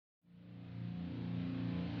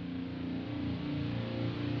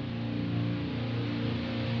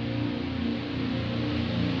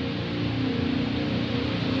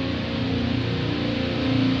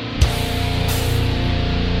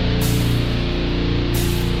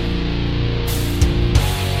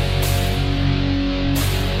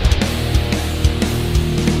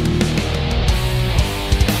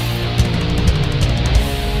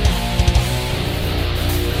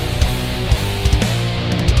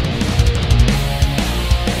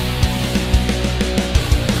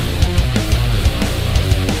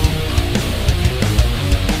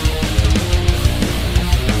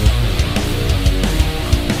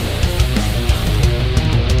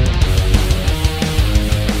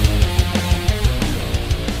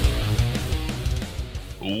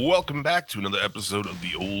Welcome back to another episode of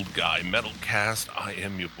the Old Guy Metalcast. I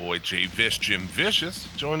am your boy Jay Vish, Jim Vicious,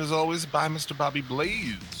 joined as always by Mr. Bobby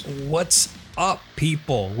Blaze. What's up,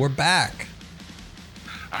 people? We're back.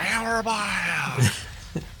 We're back.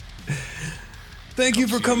 Thank you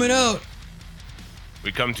for coming out.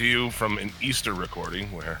 We come to you from an Easter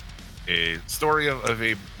recording where a story of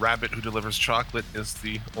a rabbit who delivers chocolate is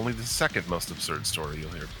only the second most absurd story you'll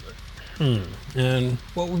hear today. And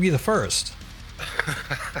what would be the first?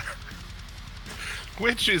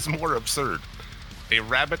 Which is more absurd? A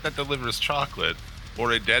rabbit that delivers chocolate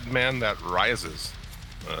or a dead man that rises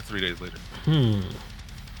 3 days later? I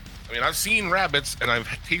mean, I've seen rabbits and I've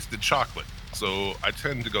tasted chocolate, so I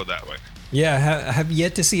tend to go that way. Yeah, have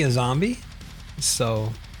yet to see a zombie,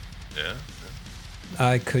 so Yeah.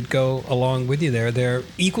 I could go along with you there. They're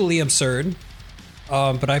equally absurd,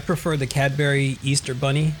 but I prefer the Cadbury Easter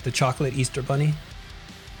Bunny, the chocolate Easter Bunny.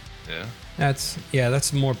 Yeah.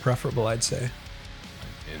 That's more preferable, I'd say.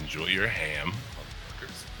 Enjoy your ham,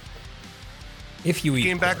 motherfuckers. If you eat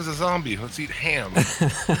Came back as a zombie. Let's eat ham.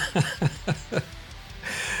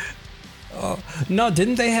 No,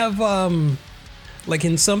 didn't they have like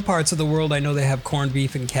in some parts of the world? I know they have corned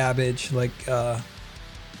beef and cabbage, like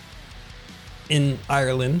in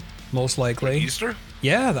Ireland, most likely. Easter?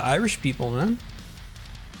 Yeah, the Irish people, man.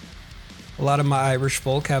 A lot of my Irish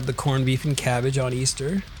folk have the corned beef and cabbage on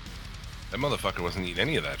Easter. That motherfucker wasn't eating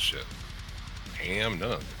any of that shit. Ham,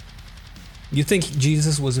 none. You think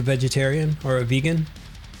Jesus was a vegetarian or a vegan?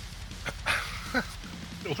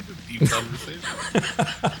 What a deep conversation.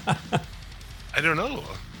 I don't know.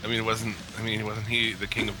 I mean, wasn't he the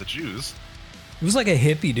king of the Jews? He was like a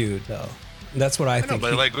hippie dude, though. That's what I know, think.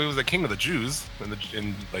 but like, he was the king of the Jews,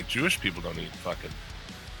 and like Jewish people don't eat fucking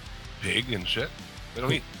pig and shit. They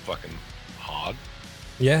don't eat fucking hog.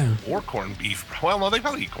 Yeah. Or corned beef. Well, no, they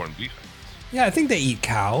probably eat corned beef. Yeah, I think they eat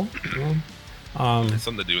cow. It's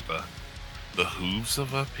something to do with the hooves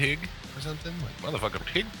of a pig or something. Like, motherfucker,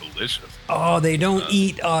 pig delicious. Oh, they don't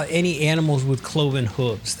eat any animals with cloven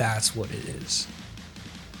hooves. That's what it is.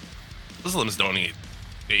 Muslims don't eat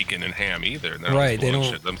bacon and ham either. And they're Right, they blowing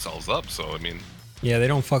don't shit themselves up. So I mean, yeah, they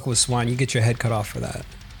don't fuck with swine. You get your head cut off for that.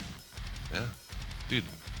 yeah, dude,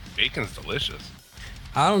 bacon's delicious.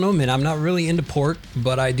 I don't know, man. I'm not really into pork,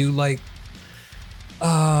 but I do like.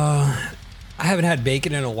 I haven't had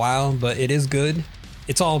bacon in a while, but it is good.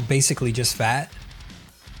 It's all basically just fat.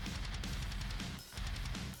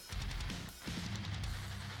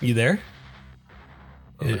 You there?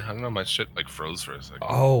 I don't know. My shit like froze for a second.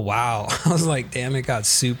 Oh wow! I was like, damn, it got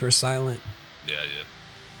super silent. Yeah.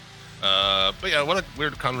 But yeah, what a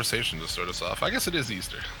weird conversation to start us off. I guess it is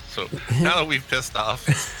Easter. So now that we've pissed off,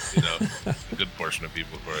 a good portion of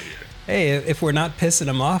people who are here. Hey, if we're not pissing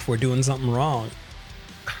them off, we're doing something wrong.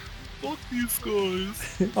 Fuck these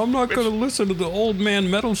guys. I'm not gonna listen to the old man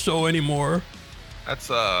metal show anymore.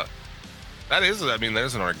 That is, I mean,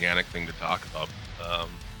 there's an organic thing to talk about.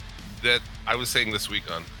 That I was saying this week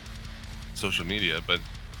on social media, but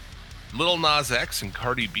Lil Nas X and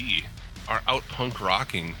Cardi B are out punk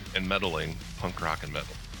rocking and meddling punk rock and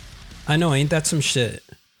metal. I know, ain't that some shit?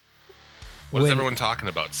 What is everyone talking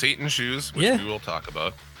about? Satan Shoes, which Yeah. we will talk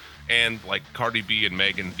about, and like Cardi B and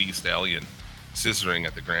Megan Thee Stallion scissoring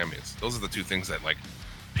at the Grammys. Those are the two things that like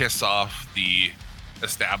piss off the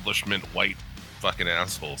establishment white fucking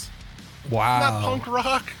assholes. Wow. Not punk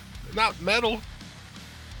rock, not metal.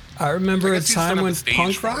 I remember I a guess you just don't time have when the stage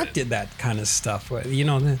punk for rock it. did that kind of stuff. Where,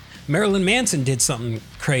 Marilyn Manson did something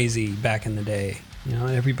crazy back in the day.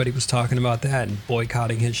 Everybody was talking about that and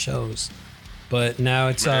boycotting his shows. But now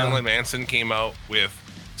it's Marilyn Manson came out with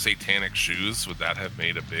satanic shoes. Would that have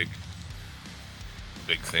made a big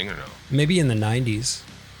thing or no? maybe in the 90s.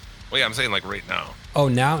 Well, yeah, I'm saying like right now. Oh,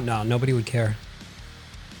 now? No, nobody would care.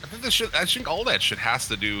 I think all that shit has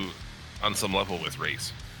to do on some level with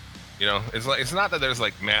race. It's not that there's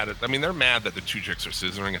like they're mad that the two chicks are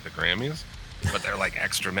scissoring at the Grammys, but they're like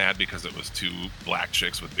extra mad because it was two black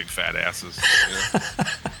chicks with big fat asses.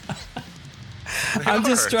 I'm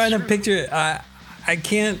just trying to picture. I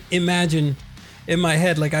can't imagine in my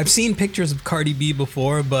head. Like, I've seen pictures of Cardi B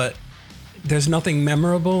before, but there's nothing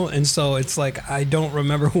memorable, and so it's like I don't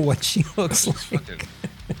remember what she looks like.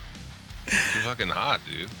 She's fucking hot,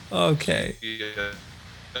 dude. Okay.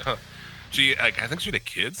 I think she had a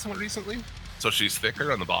kid somewhat recently, so she's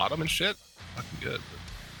thicker on the bottom and shit. Fucking good.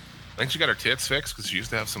 I think she got her tits fixed because she used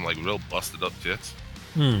to have some like real busted up tits.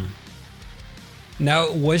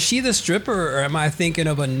 Now, was she the stripper, or am I thinking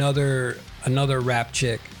of another rap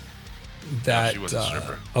chick? That she was a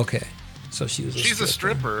stripper. Okay, so she's a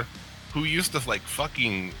stripper who used to like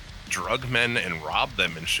fucking drug men and rob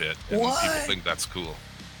them and shit. And What? people think that's cool.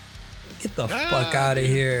 Get the fuck out of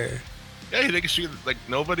here. Yeah, you think she like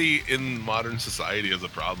nobody in modern society has a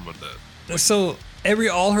problem with that. Like, so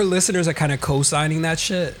all her listeners are kind of co-signing that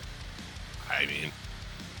shit. I mean,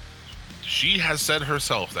 she has said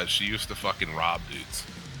herself that she used to fucking rob dudes.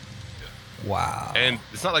 Yeah. Wow. And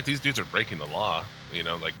it's not like these dudes are breaking the law. You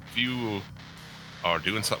know, like if you are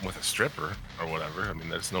doing something with a stripper or whatever, I mean,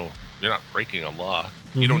 you're not breaking a law.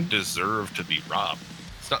 You don't deserve to be robbed.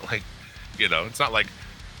 It's not like, it's not like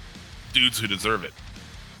dudes who deserve it.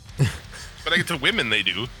 But I get to women, they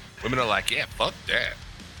do. Women are like, yeah, fuck that.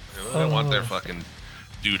 They don't want their fucking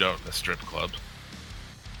dude out in the strip club.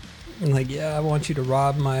 Like, yeah, I want you to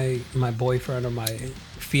rob my boyfriend or my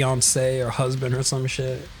fiance or husband or some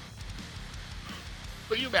shit.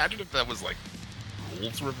 But you imagine if that was like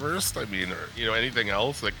roles reversed? I mean, or anything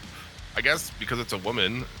else? Like, I guess because it's a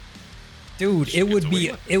woman. Dude, it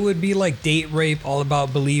would be like date rape, all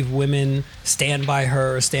about believe women, stand by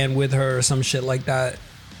her, stand with her, or some shit like that.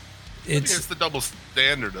 It's the double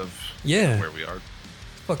standard of where we are.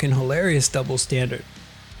 Fucking hilarious double standard.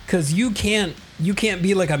 Cause you can't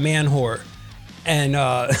be like a man whore and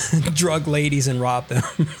drug ladies and rob them.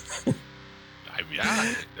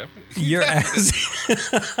 Yeah, definitely. Your ass.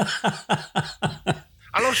 I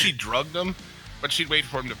don't know if she drugged him, but she'd wait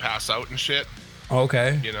for him to pass out and shit.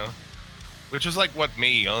 Okay. Which is like what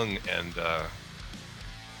Mae Young and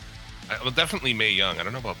definitely Mae Young. I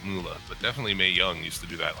don't know about Moolah, but definitely Mae Young used to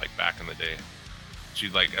do that like back in the day.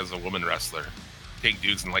 She'd like, as a woman wrestler, take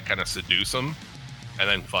dudes and like kind of seduce them and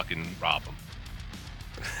then fucking rob them.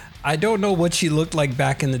 I don't know what she looked like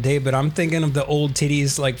back in the day, but I'm thinking of the old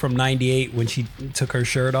titties like from '98 when she took her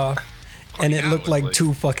shirt off, and it looked like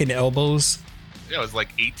two fucking elbows. Yeah, it was like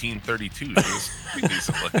 1832. She was pretty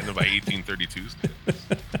decent looking by 1832's.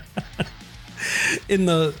 In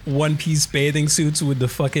the one-piece bathing suits with the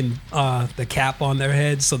fucking the cap on their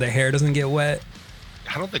head so their hair doesn't get wet.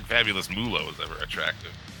 I don't think Fabulous Moolah was ever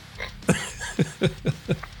attractive.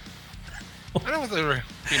 I don't know if they ever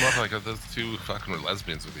came up like those two fucking were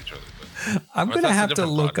lesbians with each other. But I'm gonna have to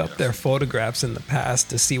look up their photographs in the past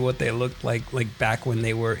to see what they looked like back when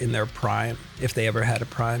they were in their prime, if they ever had a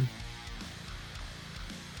prime.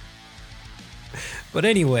 But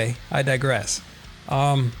anyway, I digress.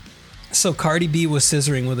 So Cardi B was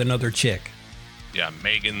scissoring with another chick. Yeah,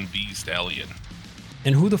 Megan Thee Stallion.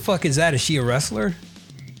 And who the fuck is that? Is she a wrestler?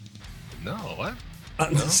 No, what?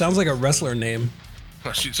 No? Sounds like a wrestler name.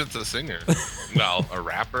 She's just a singer. Well, a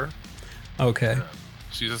rapper. Okay.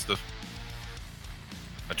 She's just a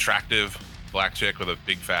attractive black chick with a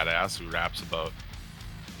big fat ass who raps about,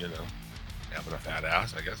 having a fat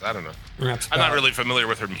ass, I guess. I don't know. I'm not really familiar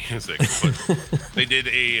with her music, but they did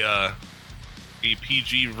a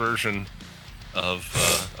PG version of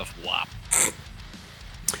WAP.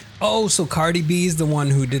 Oh, so Cardi B's the one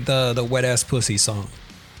who did the wet ass pussy song.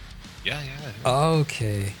 Yeah.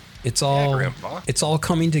 Okay. It's all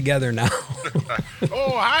coming together now.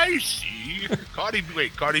 Oh, I see. Cardi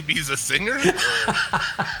B's a singer?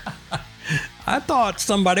 I thought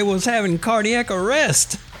somebody was having cardiac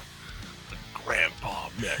arrest. Grandpa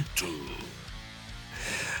Metal.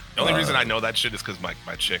 The only reason I know that shit is because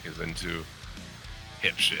my chick is into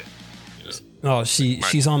hip shit. Oh,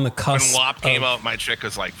 she's on the cusp. When WAP came out, my chick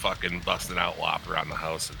was like fucking busting out WAP around the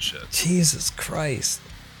house and shit. Jesus Christ.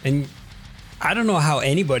 And I don't know how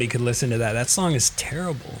anybody could listen to that. That song is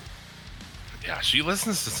terrible. Yeah, she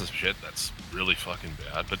listens to some shit that's really fucking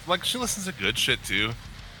bad. But like she listens to good shit too.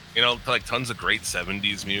 Like tons of great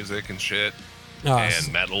 70s music and shit.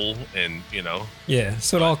 And metal and, Yeah,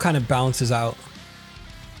 so it all kind of balances out.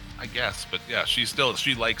 I guess, but yeah, she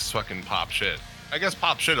likes fucking pop shit. I guess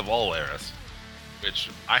pop shit of all eras. Which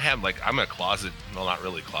I have, like, I'm a closet, well, not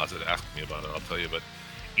really closet, ask me about it, I'll tell you, but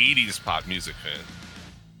 80s pop music fan.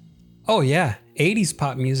 Oh, yeah. 80s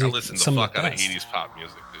pop music. I listen to the fuck out of 80s pop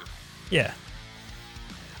music, dude. Yeah.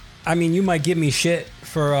 I mean, you might give me shit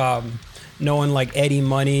for knowing, like, Eddie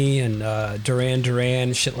Money and Duran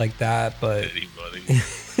Duran, shit like that, but... Eddie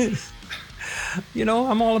Money.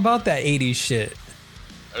 I'm all about that 80s shit.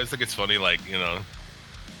 I always think it's funny, like, I'll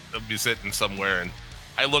be sitting somewhere and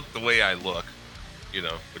I look the way I look,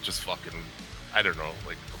 which is fucking, I don't know,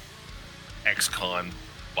 like ex-con,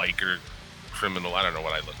 biker, criminal, I don't know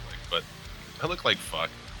what I look like, but I look like fuck.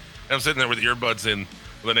 And I'm sitting there with earbuds in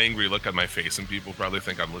with an angry look on my face and people probably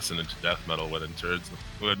think I'm listening to death metal when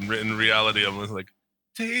in reality I'm like,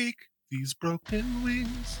 take these broken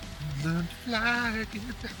wings and learn to fly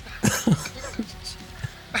again.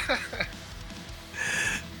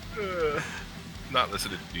 Not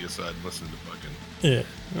listening to Deicide, listening to fucking... Yeah,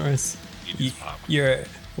 or you're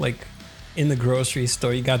like in the grocery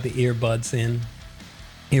store, you got the earbuds in.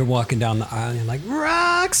 You're walking down the aisle and you're like,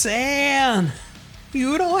 Roxanne,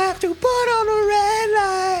 you don't have to put on a red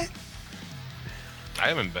light. I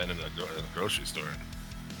haven't been in a grocery store.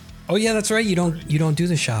 Oh yeah, that's right. You don't do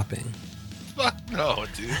the shopping. Fuck no,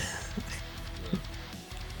 dude.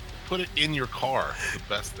 Put it in your car. The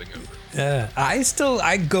best thing ever. Yeah,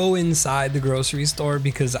 I go inside the grocery store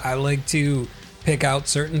because I like to pick out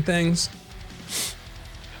certain things.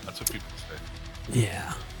 That's what people say.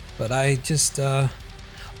 Yeah, but I just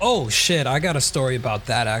oh shit, I got a story about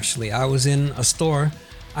that actually. I was in a store.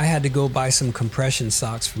 I had to go buy some compression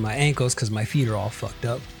socks for my ankles because my feet are all fucked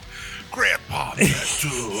up. Grandpa, that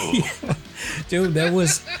too. Yeah. Dude, there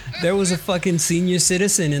was a fucking senior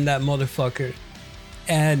citizen in that motherfucker.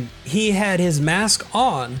 And he had his mask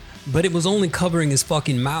on, but it was only covering his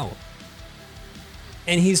fucking mouth.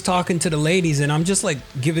 And he's talking to the ladies, and I'm just like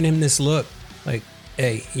giving him this look, like,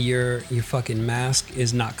 hey, your fucking mask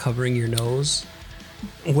is not covering your nose.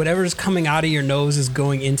 Whatever's coming out of your nose is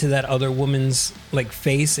going into that other woman's like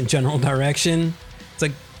face in general direction. It's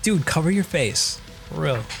like, dude, cover your face, for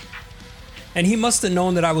real. And he must have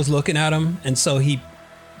known that I was looking at him, and so he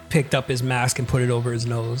picked up his mask and put it over his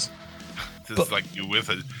nose. Just like you with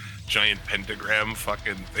a giant pentagram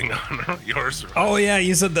fucking thing on yours. Oh yeah,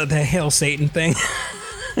 you said the Hail Satan thing.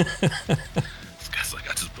 This guy's like,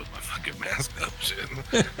 I just put my fucking mask up, shit.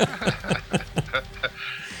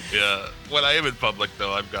 Yeah, when I am in public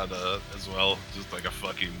though, I've got as well, just like a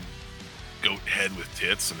fucking goat head with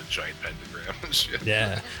tits and a giant pentagram and shit.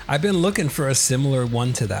 Yeah, I've been looking for a similar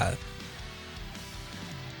one to that.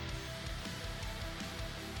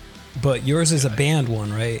 But yours is a band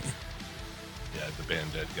one, right? Yeah, the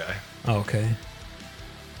band dead guy. Oh, okay.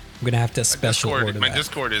 I'm gonna have to special order my that.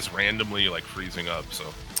 Discord is randomly like freezing up, so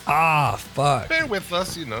fuck. bear with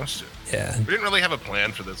us, shit. Yeah. We didn't really have a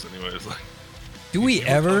plan for this anyways. Like, do we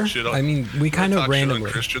ever? I mean, we kind of randomly.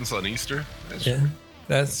 On Christians on Easter. Yeah.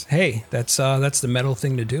 That's the metal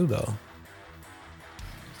thing to do though.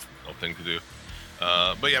 No thing to do.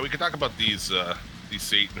 But yeah, we could talk about these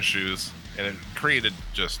Satan shoes, and it created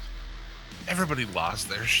just everybody lost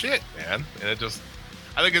their shit, man. And it just,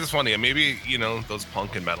 I think it's funny. And maybe those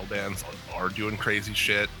punk and metal bands are doing crazy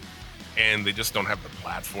shit, and they just don't have the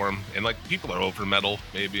platform. And like people are over metal,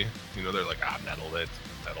 maybe. They're like, metal. That's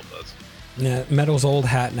what metal does. Yeah, metal's old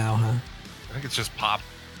hat now, huh? I think it's just pop.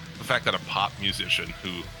 The fact that a pop musician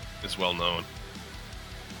who is well known,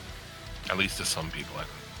 at least to some people, I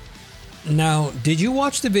think. Now, did you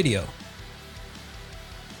watch the video?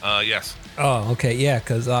 Yes. Oh, okay, yeah,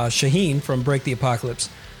 because Shaheen from Break the Apocalypse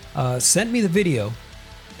sent me the video,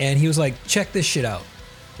 and he was like, check this shit out.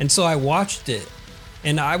 And so I watched it,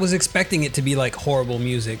 and I was expecting it to be like horrible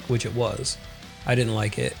music, which it was. I didn't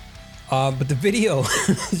like it. But the video,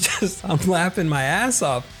 I'm laughing my ass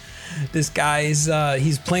off. This guy's,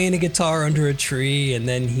 he's playing a guitar under a tree, and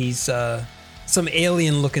then some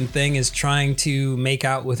alien looking thing is trying to make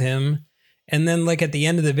out with him. And then like at the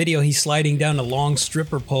end of the video, he's sliding down a long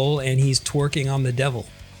stripper pole and he's twerking on the devil.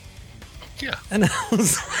 Yeah. And I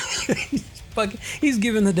was like, he's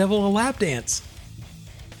giving the devil a lap dance.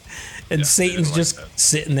 And Satan's just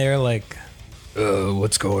sitting there like,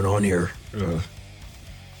 what's going on here?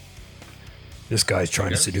 This guy's trying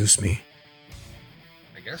to seduce me.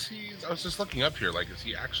 I guess I was just looking up here, like, is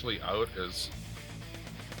he actually out as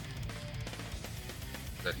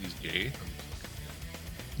that he's gay?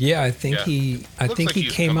 Yeah, I think he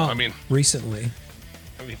came out recently.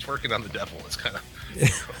 I mean, twerking on the devil is kind of...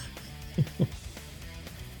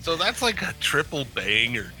 So that's like a triple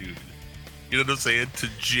banger, dude. You know what I'm saying? To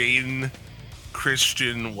Jane,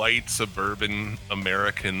 Christian, white, suburban,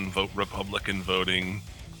 American, Republican voting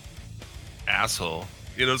asshole.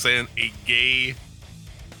 You know what I'm saying? A gay,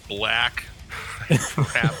 black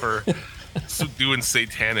rapper doing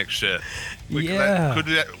satanic shit. Like, yeah.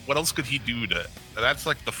 What else could he do to... That's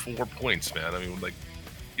like the 4 points, man. I mean, like,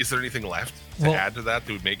 is there anything left to add to that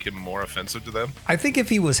would make him more offensive to them? I think if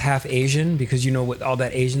he was half Asian, because with all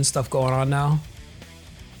that Asian stuff going on now.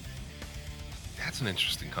 That's an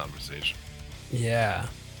interesting conversation. Yeah.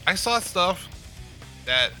 I saw stuff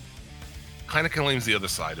that kind of claims the other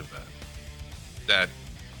side of that. That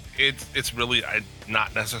it's really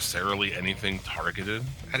not necessarily anything targeted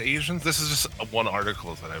at Asians. This is just one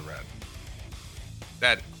article that I read.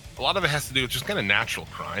 That a lot of it has to do with just kind of natural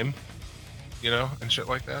crime, and shit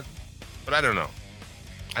like that. But I don't know.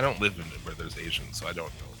 I don't live in it where there's Asians, so I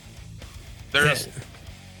don't know.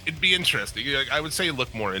 It'd be interesting. I would say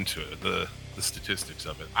look more into it, the statistics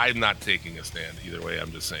of it. I'm not taking a stand either way.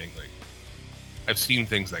 I'm just saying, like, I've seen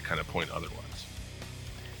things that kind of point otherwise.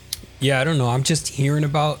 Yeah, I don't know. I'm just hearing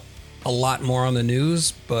about a lot more on the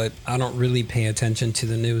news, but I don't really pay attention to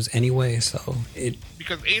the news anyway. So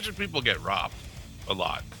because Asian people get robbed a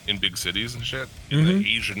lot in big cities and shit in the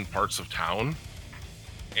Asian parts of town,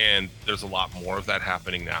 and there's a lot more of that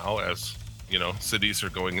happening now as cities are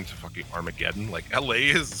going into fucking Armageddon. Like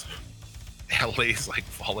LA's like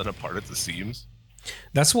falling apart at the seams.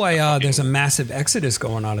 That's why there's a massive exodus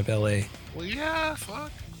going on of LA. Well, yeah,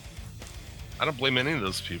 fuck. I don't blame any of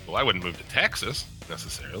those people. I wouldn't move to Texas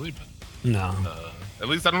necessarily, but no. At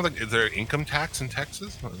least I don't think, is there income tax in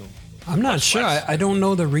Texas? I'm not sure. I don't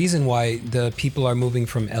know the reason why the people are moving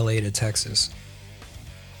from LA to Texas.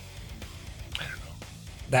 I don't know.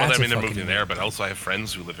 That's they're moving there, but also I have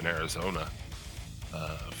friends who live in Arizona,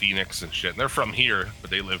 Phoenix and shit. And they're from here,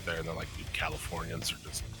 but they live there, and they're like, dude, Californians are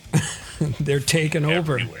just they're taking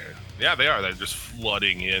everywhere. over. Yeah, they are. They're just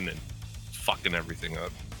flooding in and fucking everything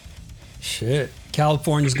up. Shit.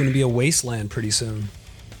 California's going to be a wasteland pretty soon.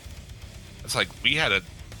 It's like we had a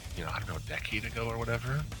decade ago or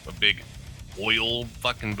whatever, a big oil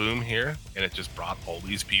fucking boom here, and it just brought all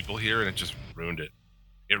these people here, and it just ruined it.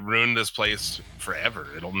 It ruined this place forever.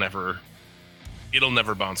 It'll never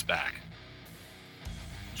bounce back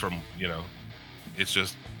from, it's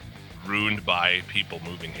just ruined by people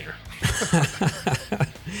moving here.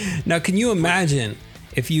 Now, can you imagine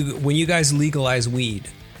when you guys legalize weed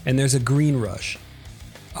and there's a green rush,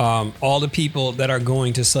 all the people that are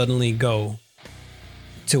going to suddenly go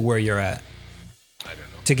to where you're at? I don't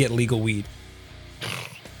know. To get legal weed.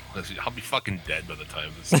 I'll be fucking dead by the time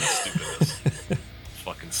this stupid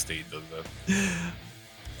fucking state does that.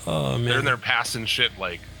 Oh, man. They're in there passing shit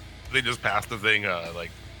like they just passed the thing like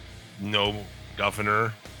no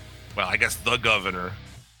governor. Well, I guess the governor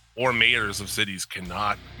or mayors of cities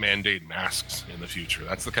cannot mandate masks in the future.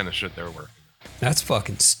 That's the kind of shit they're working. That's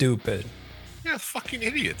fucking stupid. Yeah, fucking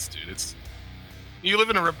idiots, dude. You live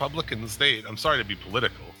in a Republican state. I'm sorry to be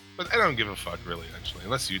political, but I don't give a fuck really, actually,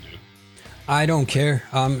 unless you do. I don't care.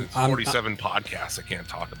 47 podcasts. I can't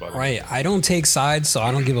talk about it. Right. I don't take sides, so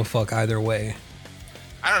I don't give a fuck either way.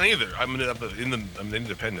 I don't either. I'm an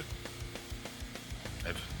independent.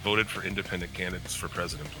 I've voted for independent candidates for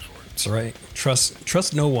president before. That's right.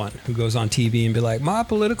 Trust no one who goes on TV and be like, my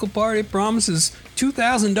political party promises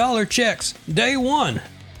 $2,000 checks day one.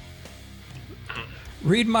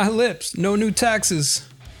 Read my lips. No new taxes.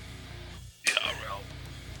 Yeah, well,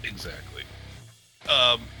 exactly.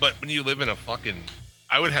 But when you live in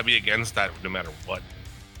I would be against that no matter what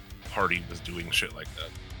party was doing shit like that.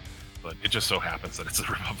 But it just so happens that it's the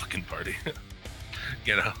Republican Party. But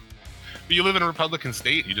you live in a Republican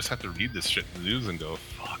state, you just have to read this shit in the news and go,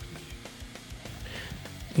 fuck me.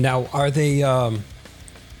 Now, are they,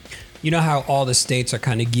 you know how all the states are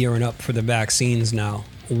kind of gearing up for the vaccines now?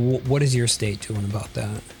 What is your state doing about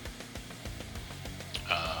that?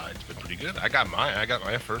 It's been pretty good. I got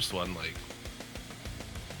my first one like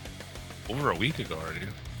over a week ago already.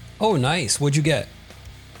 Oh, nice. What'd you get?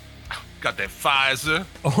 Got that Pfizer.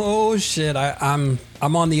 Oh shit! I'm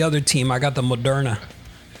on the other team. I got the Moderna.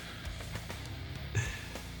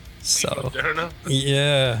 So Moderna?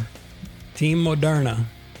 Yeah, Team Moderna.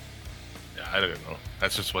 Yeah, I don't know.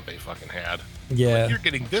 That's just what they fucking had. Yeah. Like, you're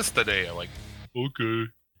getting this today. I'm like, okay.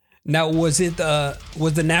 Now, was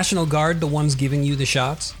the National Guard the ones giving you the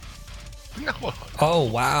shots? No. Oh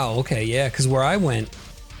wow. Okay. Yeah. Because where I went,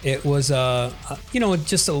 it was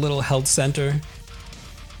just a little health center.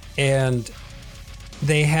 And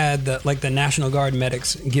they had the National Guard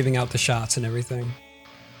medics giving out the shots and everything.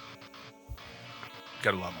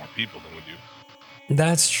 Got a lot more people than we do.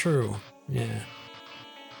 That's true. Yeah.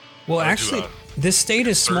 Well, actually, this state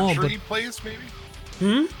is small, but place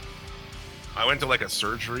maybe. I went to like a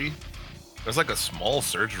surgery. It was like a small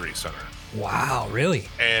surgery center. Wow, really?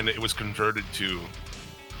 And it was converted to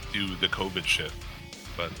do the COVID shit.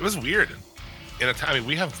 But it was weird. In a time,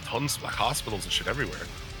 we have tons of hospitals and shit everywhere.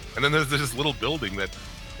 And then there's this little building that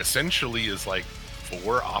essentially is like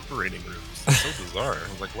 4 operating rooms. It's so bizarre.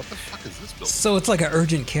 I was like, what the fuck is this building? So it's like an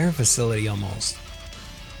urgent care facility almost.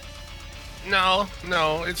 No.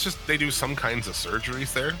 It's just they do some kinds of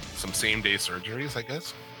surgeries there. Some same-day surgeries, I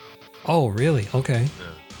guess. Oh, really? Okay.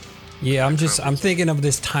 Yeah, I'm thinking of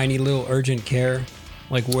this tiny little urgent care,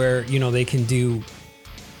 like where, they can do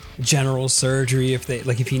general surgery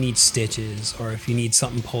if you need stitches or if you need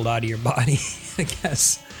something pulled out of your body, I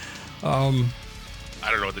guess. I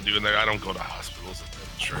don't know what to do in there. I don't go to hospitals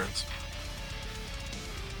with insurance.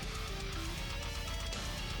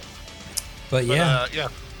 But yeah,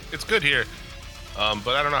 it's good here.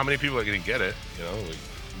 But I don't know how many people are going to get it.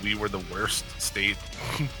 We were the worst state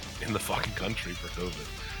in the fucking country for COVID.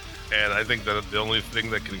 And I think that the only thing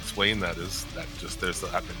that can explain that is that just there's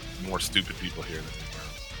more stupid people here than anywhere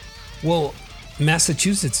else. Well,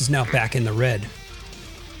 Massachusetts is now back in the red.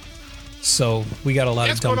 So we got a lot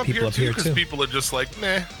of dumb people up here too. Because people are just like,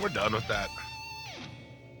 nah, we're done with that.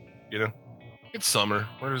 You know, it's summer.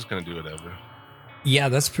 We're just going to do whatever. Yeah,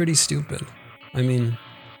 that's pretty stupid. I mean,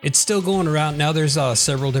 it's still going around. Now there's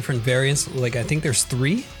several different variants. Like, I think there's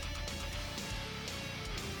 3.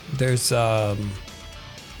 There's the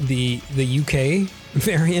UK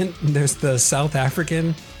variant. There's the South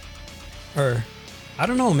African. Or, I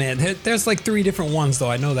don't know, man. There's like 3 different ones,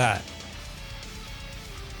 though. I know that.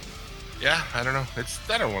 Yeah, I don't know.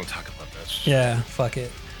 I don't want to talk about that shit. Yeah, fuck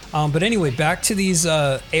it. But anyway, back to these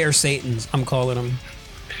Air Satans, I'm calling them.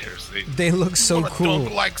 Air Satan. They look so cool. Want to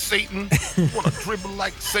dunk like Satan? Want to dribble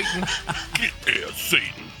like Satan? Get Air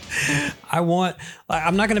Satan.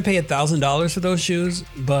 I'm not going to pay $1,000 for those shoes,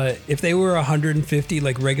 but if they were $150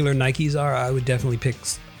 like regular Nikes are, I would definitely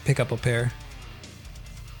pick up a pair.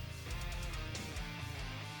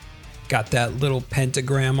 Got that little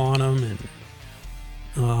pentagram on them and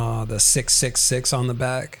the 666 on the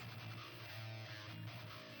back.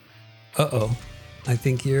 Uh-oh. I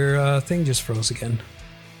think your thing just froze again.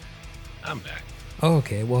 I'm back. Oh,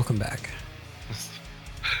 okay, welcome back.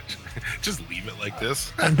 Just leave it like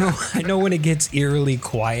this. I know when it gets eerily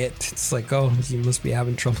quiet, it's like, oh, you must be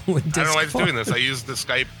having trouble with Discord. I don't know why it's doing this. I used the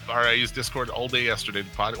Skype, or I used Discord all day yesterday to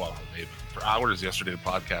for hours yesterday to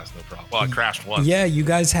podcast, no problem. Well, it crashed once. Yeah, you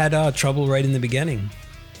guys had trouble right in the beginning.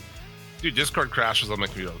 Dude, Discord crashes on my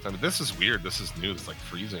computer all the time. But this is weird. This is new. It's like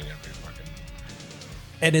freezing every fucking...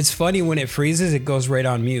 And it's funny, when it freezes, it goes right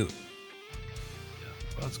on mute. Yeah,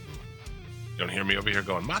 well, that's cool. You don't hear me over here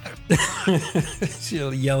going, mother. She's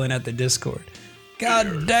yelling at the Discord.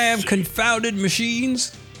 God damn confounded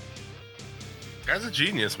machines. Guy's a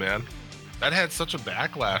genius, man. That had such a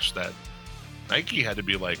backlash that Nike had to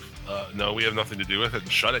be like, no, we have nothing to do with it,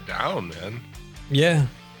 and shut it down, man. Yeah.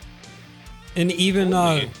 And even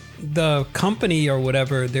the company or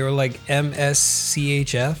whatever, they were like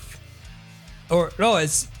MSCHF. Or, no,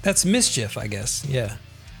 that's Mischief, I guess. Yeah.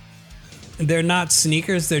 They're not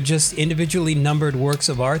sneakers. They're just individually numbered works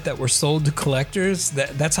of art that were sold to collectors.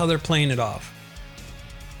 That's how they're playing it off.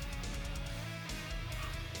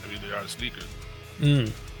 I mean, they are sneakers.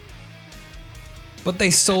 But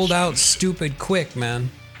they sold out stupid quick, man.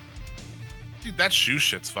 Dude, that shoe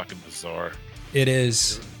shit's fucking bizarre. It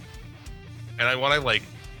is. And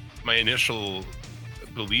my initial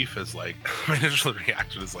belief is like, my initial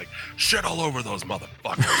reaction is like, shit all over those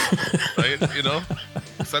motherfuckers. Right? You know?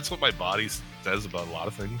 Because that's what my body says about a lot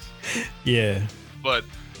of things. Yeah. But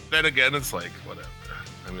then again, it's like, whatever.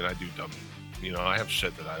 I mean, I do dumb, I have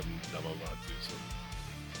shit that I'm dumb about too. So.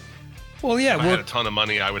 Well, yeah. If I had a ton of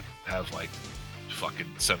money, I would have like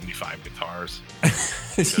fucking 75 guitars.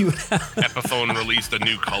 Epiphone released a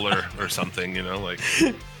new color or something, like.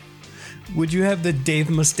 Would you have the Dave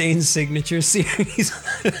Mustaine signature series?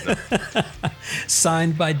 No.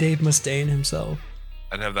 Signed by Dave Mustaine himself.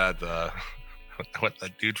 I'd have that, what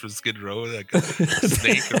that dude from Skid Row, that guy,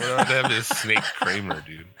 Snake, or whatever. I'd have this Snake Kramer,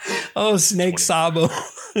 dude. Oh, Snake Sabo.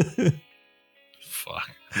 Fuck.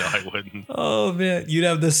 No, I wouldn't. Oh, man. You'd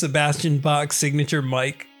have the Sebastian Bach signature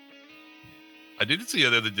mic. I did see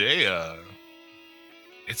the other day,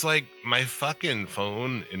 it's like my fucking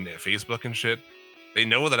phone and Facebook and shit, they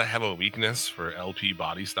know that I have a weakness for LP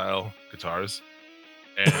body style guitars.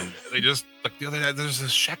 And they just, like the other day, there's a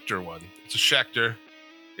Schecter one. It's a Schecter.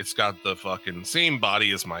 It's got the fucking same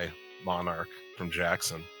body as my Monarch from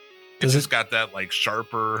Jackson. It's just got that like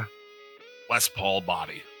sharper Les Paul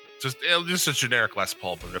body. Just a generic Les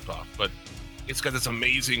Paul ripoff. But it's got this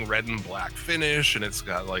amazing red and black finish, and it's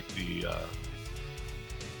got like the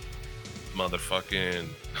motherfucking...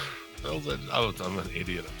 I'm an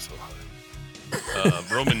idiot. I'm so high.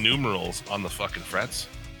 Roman numerals on the fucking frets.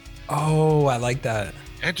 Oh, I like that.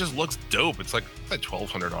 And it just looks dope. It's like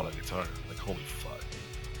 $1,200 guitar. Like, holy fuck.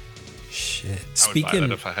 Shit. I would buy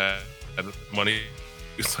that if I had money.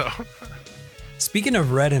 So. Speaking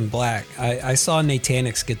of red and black, I saw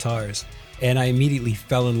Natanix guitars, and I immediately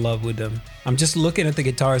fell in love with them. I'm just looking at the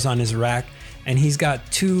guitars on his rack, and he's got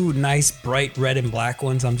 2 nice, bright red and black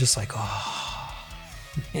ones. I'm just like, oh.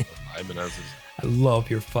 I love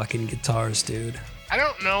your fucking guitars, dude. I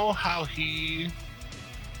don't know how he's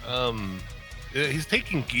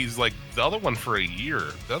like the other one for a year.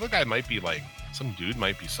 The other guy might be like, some dude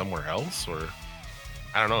might be somewhere else, or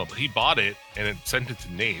I don't know, but he bought it and it sent it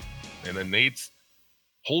to Nate, and then Nate's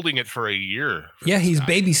holding it for a year. Yeah, he's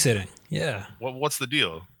babysitting. Yeah. What's the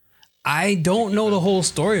deal? I don't know the whole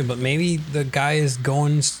story, but maybe the guy is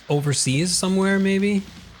going overseas somewhere, maybe.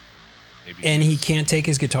 Maybe. And he can't take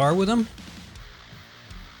his guitar with him?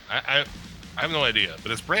 I have no idea,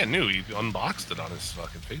 but it's brand new. He unboxed it on his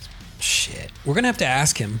fucking Facebook. Shit. We're going to have to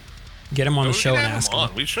ask him. Get him on the show and ask him.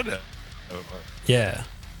 We should have. Yeah.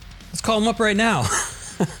 Let's call him up right now.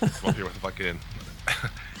 Up here with fucking...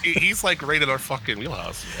 He's like right in our fucking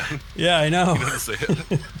wheelhouse, man. Yeah, I know. You know what I'm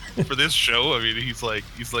saying? For this show, I mean, he's like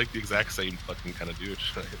the exact same fucking kind of dude.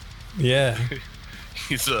 Yeah.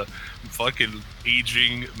 He's a fucking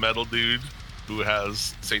aging metal dude who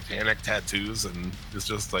has satanic tattoos and is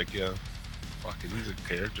just like, yeah, fucking, he's a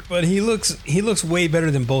character. But he looks way better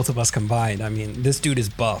than both of us combined. I mean, this dude is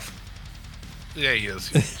buff. Yeah, he is.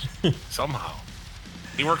 Somehow.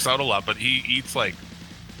 He works out a lot, but he eats like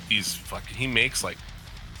these fucking, he makes like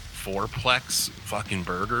 4-plex fucking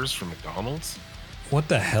burgers from McDonald's. What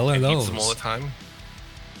the hell are those? Eats them all the time.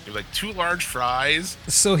 They're like 2 large fries.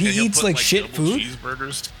 So he eats like shit food?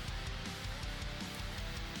 Cheeseburgers.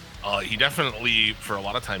 He definitely, for a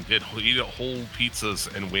lot of time, did. He eat whole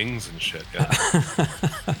pizzas and wings and shit. Yeah.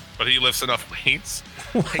 But he lifts enough weights.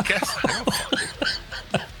 I guess. I don't fucking.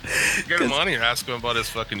 Get him on here, ask him about his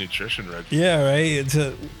fucking nutrition regimen. Yeah, right.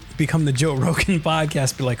 To become the Joe Rogan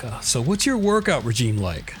podcast, be like, so what's your workout regime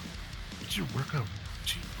like? What's your workout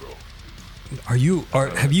regime, bro?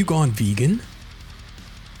 Have you gone vegan?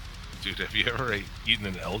 Dude, have you ever eaten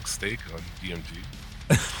an elk steak on DMT?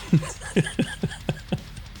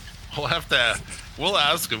 We'll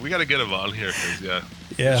ask him. We got to get him on here because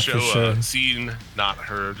yeah, show, for sure. Seen Not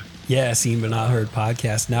Heard. Yeah, Seen But Not Heard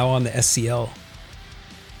podcast now on the SCL.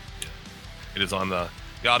 Yeah. It is on the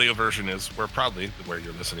audio version is where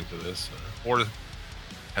you're listening to this, or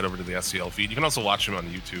head over to the SCL feed. You can also watch him on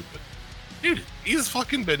YouTube. But dude, he's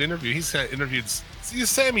fucking been interviewed. He's interviewed. He's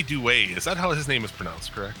Sammy Duet. Is that how his name is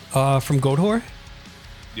pronounced? Correct. From Goatwhore.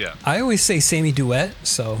 Yeah. I always say Sammy Duet,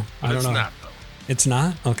 so but I don't know. It's not though. It's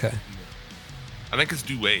not? Okay. I think it's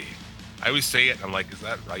Duet. I always say it, and I'm like, is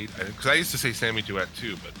that right? Because I used to say Sammy Duet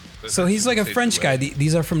too, but... So he's like a French guy.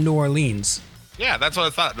 These are from New Orleans. Yeah, that's what I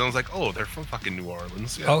thought. And I was like, oh, they're from fucking New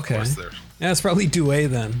Orleans. Yeah, okay. Of course they're... Yeah, it's probably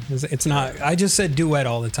Duet then. It's not... I just said Duet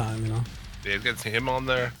all the time, you know? They've got him on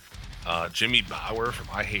there. Jimmy Bauer from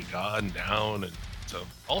I Hate God and Down, and so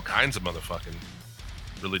all kinds of motherfucking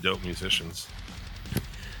really dope musicians.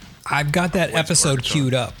 I've got that episode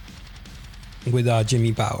queued up with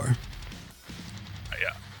Jimmy Bauer.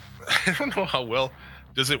 Yeah. I don't know how well.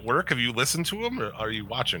 Does it work? Have you listened to him or are you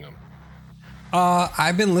watching him?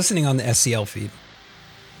 I've been listening on the SCL feed.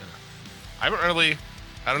 Yeah. I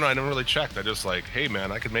never really checked. I just like, hey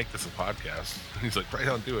man, I could make this a podcast. He's like, right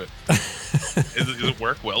on, do it. Does it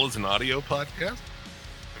work well as an audio podcast?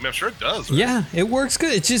 I mean, I'm sure it does. Right? Yeah, it works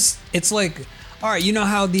good. It's like, all right, you know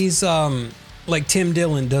how these, like Tim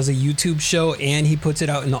Dillon does a YouTube show and he puts it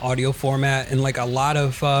out in the audio format, and like a lot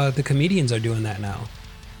of the comedians are doing that now.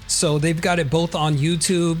 So they've got it both on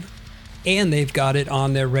YouTube and they've got it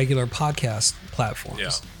on their regular podcast platforms.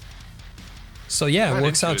 Yeah. So yeah, it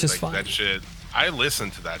works out just fine. That shit, I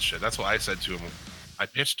listened to that shit. That's what I said to him. I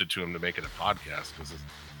pitched it to him to make it a podcast because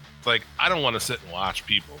it's like, I don't want to sit and watch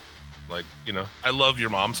people. Like, you know, I love Your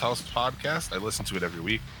Mom's House podcast. I listen to it every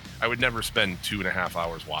week. I would never spend 2.5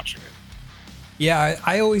 hours watching it. Yeah,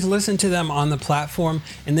 I always listen to them on the platform,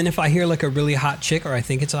 and then if I hear like a really hot chick or I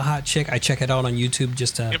think it's a hot chick, I check it out on YouTube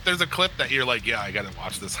just to... If there's a clip that you're like, yeah, I gotta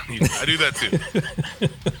watch this on YouTube. I do that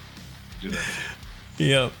too.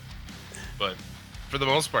 Yep. But for the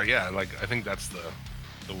most part, yeah, like I think that's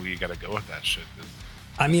the way you gotta go with that shit.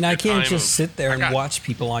 I mean, I can't just sit there and watch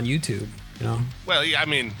people on YouTube, you know? Well, yeah, I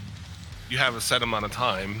mean, you have a set amount of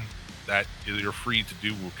time that you're free to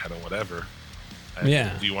do kind of whatever. And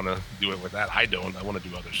yeah. Do you want to do it with that? I don't. I want to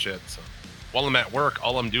do other shit. So while I'm at work,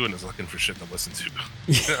 all I'm doing is looking for shit to listen to.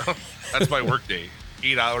 You know? That's my work day.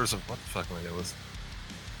 8 hours of what the fuck am I going to listen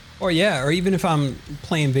to? Or yeah, or even if I'm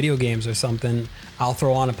playing video games or something, I'll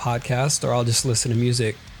throw on a podcast or I'll just listen to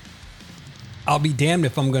music. I'll be damned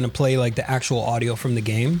if I'm going to play like the actual audio from the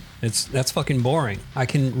game. That's fucking boring. I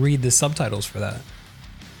can read the subtitles for that.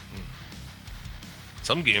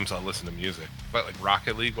 Some games I'll listen to music, but like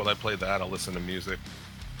Rocket League, while I play that, I'll listen to music.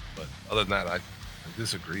 But other than that, I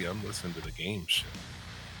disagree. I'm listening to the game shit.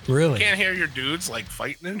 Really? You can't hear your dudes like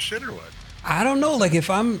fighting and shit or what? I don't know. Like if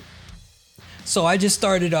I'm... So I just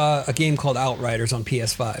started a game called Outriders on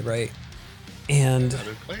PS5, right? And... I've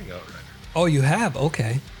been playing Outriders. Oh, you have?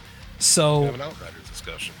 Okay. So... We have an Outriders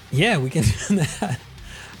discussion. Yeah, we can do that.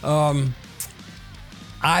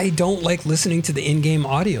 I don't like listening to the in-game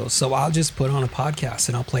audio, so I'll just put on a podcast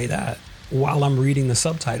and I'll play that while I'm reading the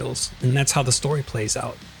subtitles, and that's how the story plays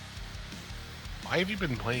out. Why have you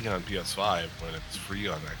been playing it on PS5 when it's free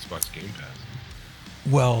on Xbox Game Pass?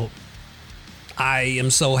 Well, I am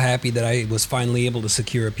so happy that I was finally able to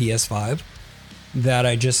secure a PS5. That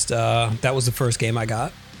I just that was the first game I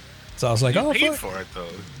got. So I was like, you paid fuck. for it though.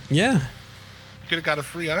 Yeah. You could have got it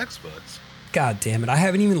free on Xbox. God damn it. I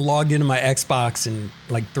haven't even logged into my Xbox in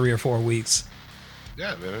like 3 or 4 weeks.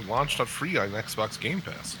 Yeah, man, it launched on free on Xbox Game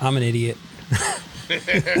Pass. I'm an idiot.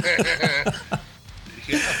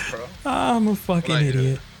 Yeah, bro. I'm a fucking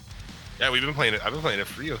idiot. Yeah, we've been playing it. I've been playing it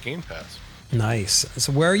free on Game Pass. Nice.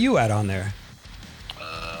 So where are you at on there?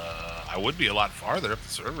 I would be a lot farther if the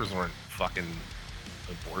servers weren't fucking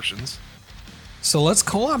abortions. So let's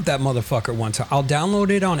co-op that motherfucker one time. I'll download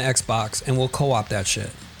it on Xbox and we'll co-op that shit.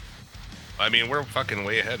 I mean, we're fucking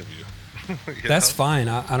way ahead of you. That's fine.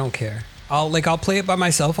 I don't care. I'll play it by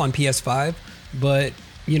myself on PS5, but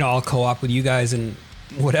I'll co-op with you guys and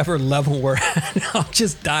whatever level we're at. I'll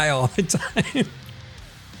just die all the time.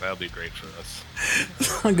 That'll be great for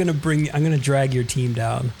us. I'm gonna drag your team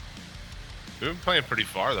down. We've been playing pretty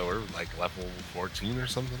far though. We're like level 14 or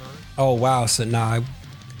something on it. Oh wow! So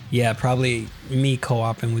yeah, probably me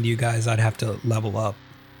co-oping with you guys. I'd have to level up.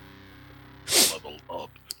 Level up.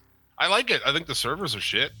 I like it. I think the servers are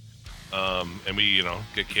shit. And we,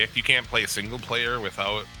 get kicked. You can't play a single player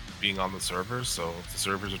without being on the servers. So if the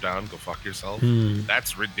servers are down, go fuck yourself.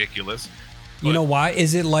 That's ridiculous. You know why?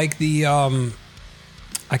 Is it like the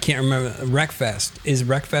I can't remember, Wreckfest? Is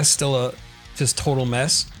Wreckfest still a just total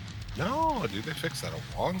mess? No, dude, they fixed that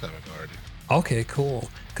a long time ago already. Okay, cool.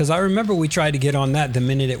 Because I remember we tried to get on that the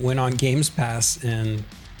minute it went on Games Pass, and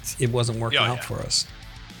it wasn't working out for us.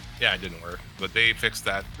 Yeah, it didn't work. But they fixed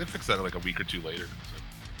that. They fixed that like a week or two later.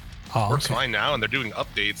 So it works fine now, and they're doing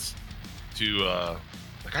updates to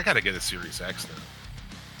I gotta get a Series X now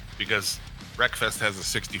because Wreckfest has a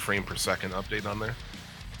 60 frame per second update on there.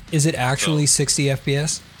 Is it actually 60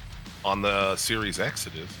 FPS? On the Series X,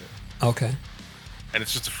 it is. Yeah. Okay. And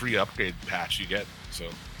it's just a free upgrade patch you get, so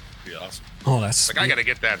pretty awesome. Oh, that's like, I gotta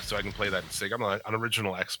get that so I can play that in SIG. I'm on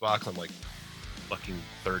original Xbox. I'm like fucking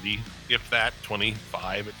 30, if that,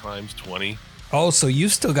 25 at times, 20. Oh, so you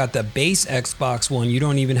still got the base Xbox One. You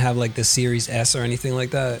don't even have like the Series S or anything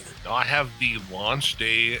like that? No, I have the launch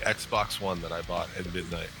day Xbox One that I bought at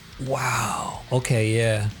midnight. Wow. Okay,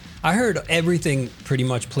 yeah. I heard everything pretty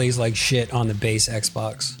much plays like shit on the base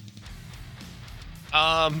Xbox.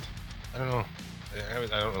 I don't know. I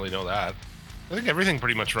don't really know that. I think everything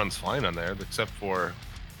pretty much runs fine on there, except for...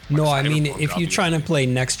 No, I mean, if you're trying to play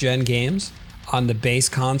next-gen games on the base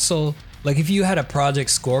console, like if you had a Project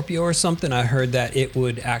Scorpio or something, I heard that it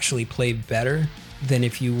would actually play better than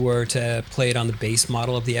if you were to play it on the base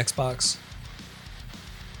model of the Xbox.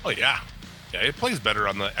 Oh, yeah. Yeah, it plays better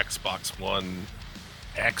on the Xbox One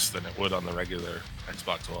X than it would on the regular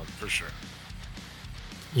Xbox One, for sure.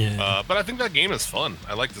 Yeah. But I think that game is fun.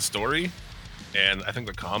 I like the story, and I think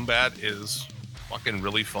the combat is fucking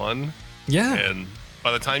really fun. Yeah. And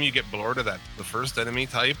by the time you get bored of the first enemy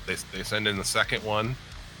type, they send in the second one,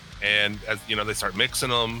 and as they start mixing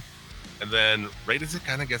them, and then right as it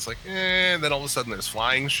kind of gets like, and then all of a sudden there's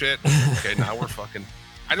flying shit. Okay, now we're fucking.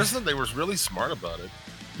 I just thought they were really smart about it.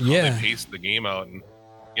 Yeah. They paced the game out, and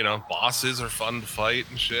bosses are fun to fight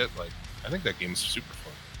and shit. Like, I think that game's super fun.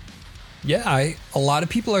 Yeah, a lot of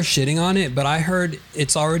people are shitting on it, but I heard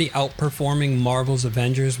it's already outperforming Marvel's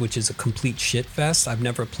Avengers, which is a complete shit fest. I've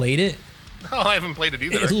never played it. Oh, I haven't played it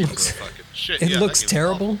either. It looks fucking shit. It looks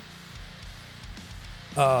terrible.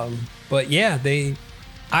 But yeah,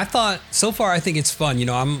 I thought so far I think it's fun.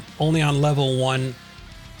 I'm only on level 1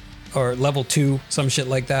 or level 2, some shit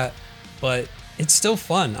like that, but it's still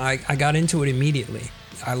fun. I got into it immediately.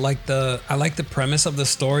 I like the premise of the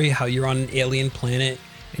story, how you're on an alien planet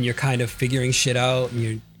and you're kind of figuring shit out,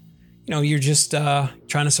 and you're just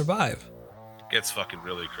trying to survive. It gets fucking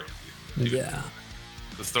really crazy. Dude. Yeah.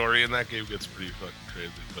 The story in that game gets pretty fucking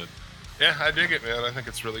crazy, but yeah, I dig it, man. I think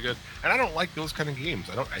it's really good, and I don't like those kind of games.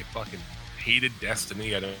 I fucking hated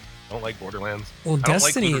Destiny. I don't like Borderlands. Well, I don't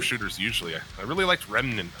Destiny, like looter shooters usually. I really liked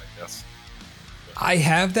Remnant, I guess. But I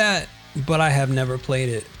have that, but I have never played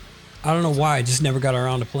it. I don't know why. I just never got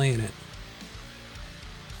around to playing it.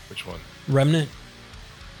 Which one? Remnant.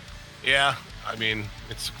 Yeah, I mean,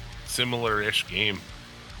 it's a similar-ish game,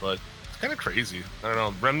 but it's kind of crazy. I don't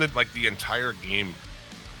know. Remnant, like the entire game,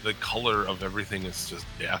 the color of everything is just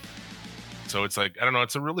death. So it's like, I don't know,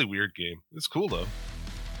 it's a really weird game. It's cool though.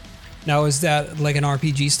 Now, is that like an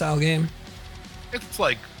RPG style game? It's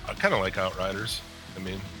like, kind of like Outriders. I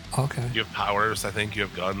mean, okay. You have powers, I think. You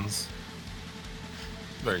have guns.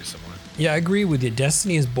 Very similar. Yeah, I agree with you.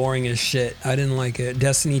 Destiny is boring as shit. I didn't like it.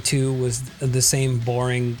 Destiny 2 was the same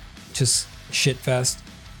boring, just shit fest.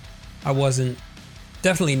 I wasn't,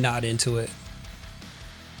 definitely not into it.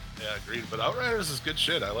 Yeah, Yeah, agreed. But Outriders is good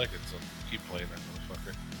shit. I like it, so keep playing that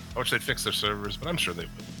motherfucker. I wish they'd fix their servers, but I'm sure they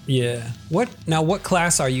would. Yeah. What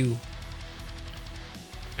class are you?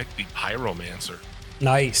 Pick the Pyromancer.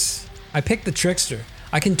 Nice. I picked the Trickster.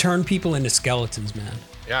 I can turn people into skeletons, man.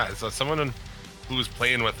 Yeah, it's someone who's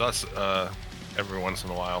playing with us every once in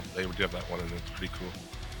a while. They would have that one, and it's pretty cool.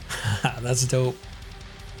 That's dope.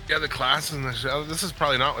 Yeah, the class and the show. This is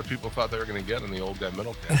probably not what people thought they were going to get in the old guy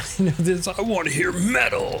metal cast. I want to hear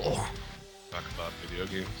metal. Talk about video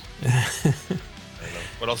games. I don't know.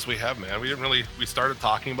 What else do we have, man? We started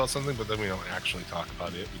talking about something, but then we don't actually talk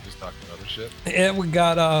about it. We just talk about other shit. Yeah, we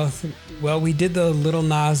got, we did the Little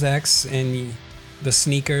Nas X and the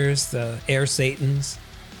sneakers, the Air Satans.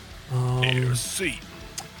 Air Satan.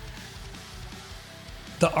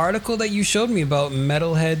 The article that you showed me about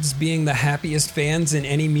metalheads being the happiest fans in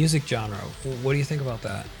any music genre. What do you think about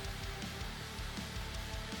that?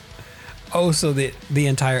 Oh, so the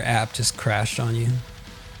entire app just crashed on you?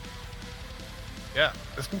 Yeah,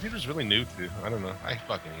 this computer's really new too. I don't know. I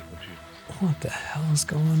fucking hate computers. What the hell is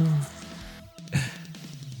going on?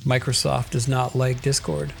 Microsoft does not like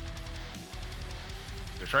Discord.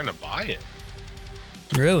 They're trying to buy it.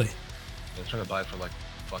 Really? They're trying to buy it for like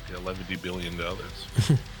fucking $11 billion.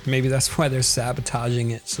 Maybe that's why they're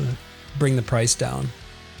sabotaging it, so bring the price down.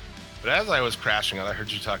 But as I was crashing out, I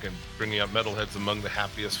heard you bringing up metalheads among the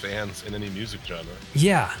happiest fans in any music genre.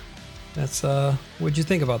 Yeah, that's what'd you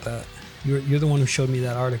think about that? You're the one who showed me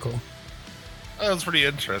that article. That was pretty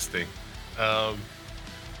interesting.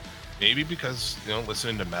 Maybe because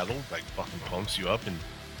listening to metal like fucking pumps you up and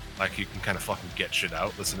like you can kind of fucking get shit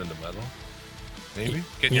out listening to metal. Maybe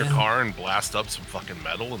get in your car and blast up some fucking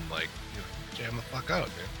metal and like jam the fuck out,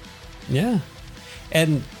 man. Yeah,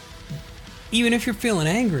 and even if you're feeling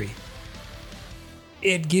angry,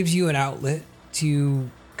 it gives you an outlet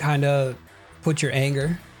to kind of put your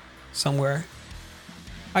anger somewhere.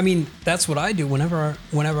 I mean, that's what I do. Whenever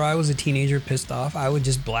I was a teenager pissed off, I would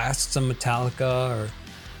just blast some Metallica or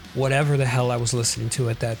whatever the hell I was listening to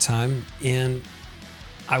at that time, and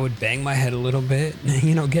I would bang my head a little bit,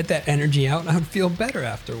 get that energy out, and I would feel better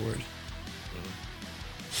afterward.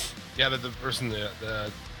 Yeah, the person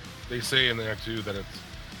that they say in there too that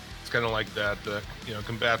it's kind of like that.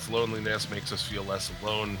 Combats loneliness, makes us feel less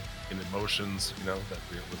alone in emotions. That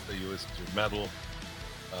they listen to metal.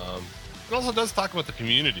 It also does talk about the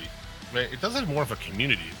community. Right? It does have more of a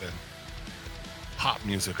community than pop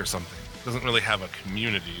music or something. It doesn't really have a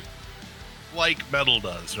community like metal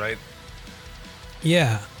does, right?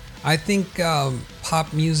 Yeah, I think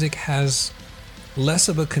pop music has less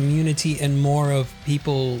of a community and more of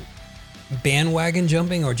people bandwagon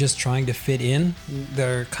jumping or just trying to fit in.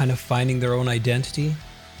 They're kind of finding their own identity.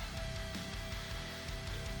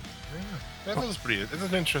 Yeah, that was pretty.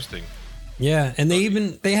 It's interesting. Yeah, and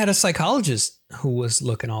they had a psychologist who was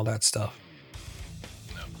looking all that stuff.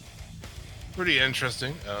 No. Pretty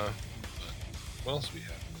interesting. What else do we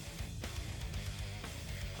have?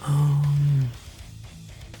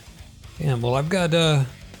 Yeah, well, I've got, I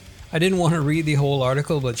didn't want to read the whole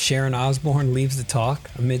article, but Sharon Osbourne leaves the talk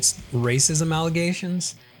amidst racism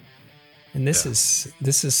allegations. And this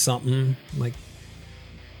is something like,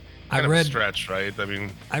 kind of a stretch, right? I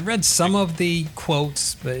mean, I read some of the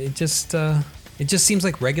quotes, but it just seems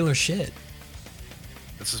like regular shit.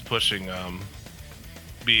 This is pushing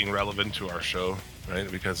being relevant to our show, right?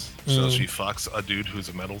 Because she fucks a dude who's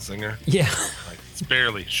a metal singer. Yeah. Like, it's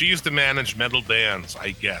barely. She used to manage metal bands,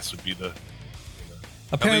 I guess, would be the.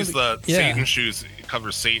 Apparently, at least the Satan shoes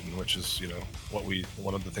covers Satan, which is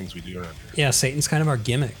one of the things we do around here. Yeah, Satan's kind of our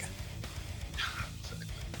gimmick.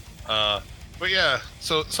 But yeah,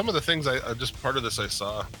 so some of the things I just part of this I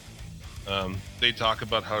saw, they talk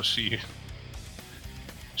about how she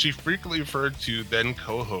frequently referred to then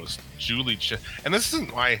co-host Julie Chen, and this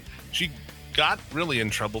isn't why she got really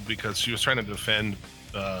in trouble, because she was trying to defend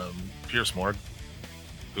Piers Morgan,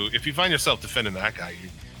 who, if you find yourself defending that guy,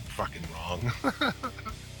 you're fucking wrong.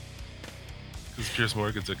 Because Piers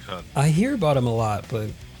Morgan's a cunt. I hear about him a lot,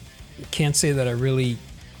 but can't say that I really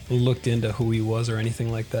looked into who he was or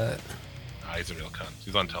anything like that. He's a real cunt.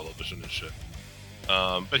 He's on television and shit.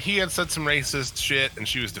 But he had said some racist shit, and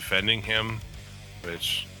she was defending him,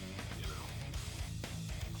 which,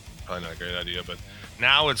 probably not a great idea. But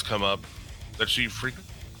now it's come up that she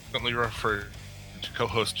frequently referred to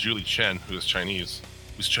co-host Julie Chen, who's Chinese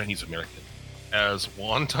American, as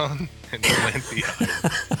wonton and plenty.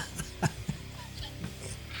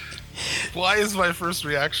 Why is my first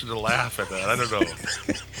reaction to laugh at that? I don't know.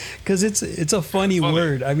 Because it's a funny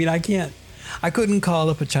word. I mean, I couldn't call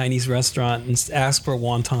up a Chinese restaurant and ask for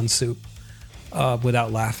wonton soup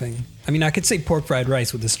without laughing. I mean, I could say pork fried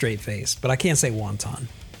rice with a straight face, but I can't say wonton.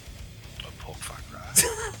 Pork fried rice.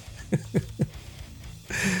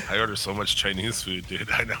 I order so much Chinese food, dude.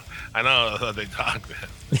 I know how they talk, man.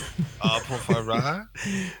 Pork fried rice.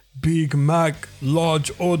 Big Mac,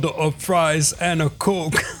 large order of fries and a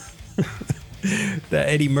Coke. That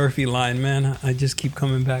Eddie Murphy line, man. I just keep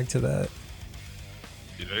coming back to that.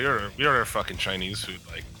 You know, we order fucking Chinese food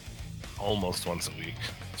like almost once a week.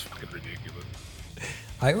 It's fucking ridiculous.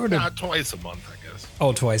 I order twice a month, I guess.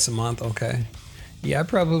 Oh, twice a month. Okay. Yeah, I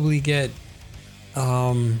probably get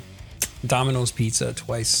Domino's pizza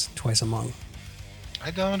twice a month. I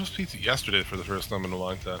had Domino's pizza yesterday for the first time in a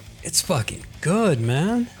long time. It's fucking good,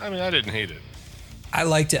 man. I mean, I didn't hate it. I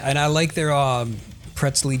liked it, and I like their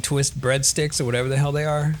pretzely twist breadsticks or whatever the hell they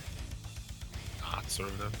are. Hot sort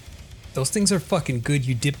of. Those things are fucking good.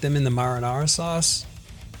 You dip them in the marinara sauce.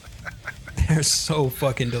 They're so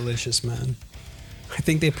fucking delicious, man. I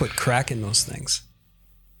think they put crack in those things.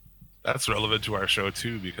 That's relevant to our show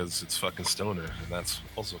too, because it's fucking stoner, and that's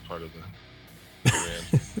also part of the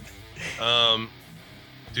brand.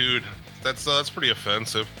 Dude, that's pretty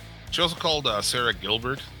offensive. She also called Sarah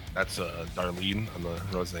Gilbert. That's Darlene on the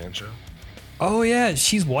Roseanne show. Oh yeah,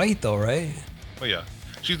 she's white though, right? Oh yeah,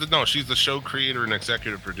 she's the show creator and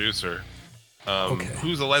executive producer.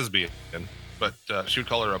 Who's a lesbian, but she would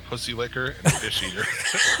call her a pussy licker and a fish eater.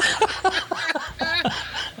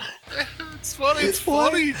 It's funny. It's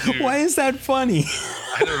funny, dude. Why is that funny?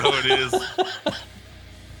 I don't know. It is,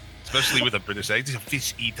 especially with a British accent. He's a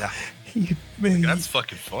fish eater. That's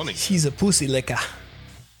fucking funny. She's a pussy licker.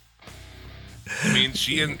 I mean,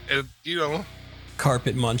 she and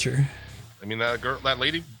carpet muncher. I mean, that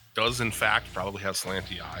lady does in fact probably have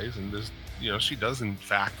slanty eyes, and there's, she does in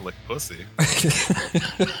fact lick pussy.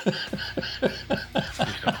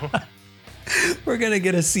 We're gonna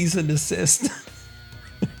get a cease and desist.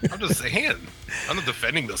 I'm just saying. I'm not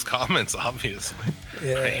defending those comments, obviously.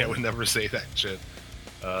 Yeah. I would never say that shit.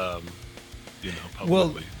 Publicly.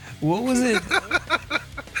 Well, what was it?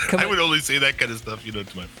 I would only say that kind of stuff,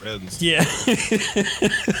 to my friends. Yeah.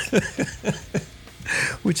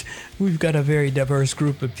 Which we've got a very diverse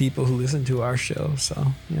group of people who listen to our show,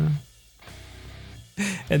 so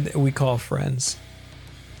and we call friends.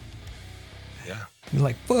 Yeah. You're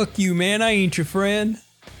like, fuck you, man. I ain't your friend.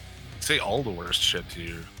 Say all the worst shit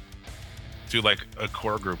to like a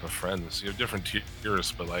core group of friends. You have different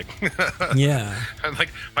tiers, but like, yeah. And like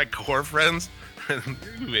my core friends,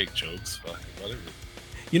 we make jokes, fuck whatever.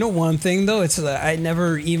 One thing though, it's I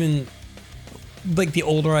never even, like, the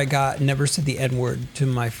older I got, never said the N-word to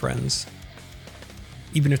my friends,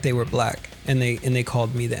 even if they were black and they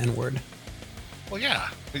called me the N-word. Well, yeah.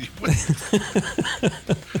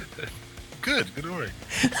 Good work.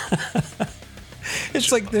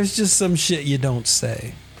 It's like there's just some shit you don't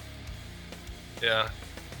say. Yeah.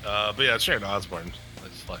 But yeah, Sharon Osbourne.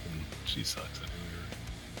 That's fucking, she sucks.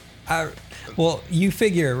 Well, you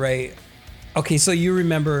figure, right? Okay, so you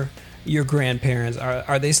remember your grandparents.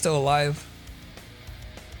 Are they still alive?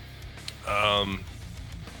 I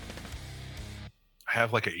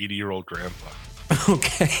have like an 80-year-old grandpa.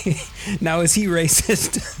 Okay. Now, is he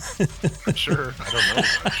racist? I'm sure. I don't know.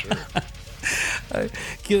 I'm sure.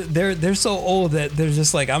 They're so old that they're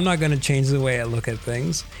just like, I'm not going to change the way I look at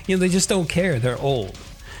things. They just don't care. They're old.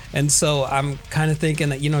 And so I'm kind of thinking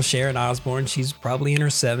that, Sharon Osbourne, she's probably in her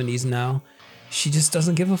 70s now. She just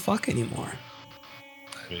doesn't give a fuck anymore.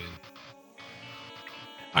 I mean,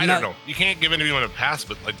 I don't know. You can't give anyone a pass,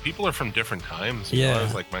 but like, people are from different times. Yeah. I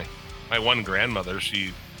was like my one grandmother,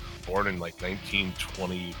 she born in like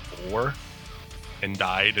 1924 and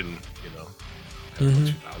died in,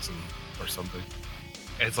 2000 or something.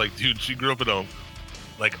 And it's like, dude, she grew up in a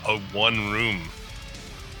one-room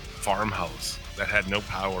farmhouse that had no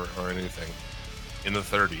power or anything in the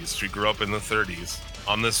 30s. She grew up in the 30s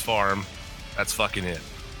on this farm. That's fucking it.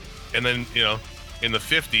 And then, in the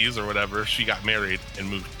 50s or whatever, she got married and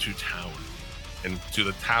moved to town. And to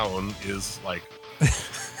the town is like,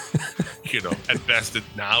 at best,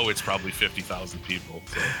 now it's probably 50,000 people.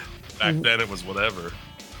 So back then it was whatever.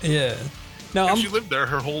 Yeah. No, she lived there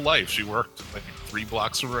her whole life. She worked like 3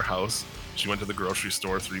 blocks from her house. She went to the grocery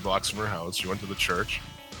store 3 blocks from her house. She went to the church.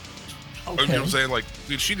 Okay. You know what I'm saying? Like,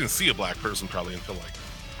 dude, she didn't see a black person probably until like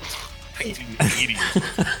 1980 or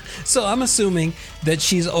something. So I'm assuming that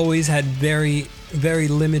she's always had very, very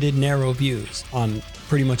limited, narrow views on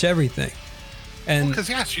pretty much everything. And because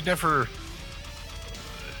she never,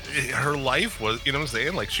 her life was, you know what I'm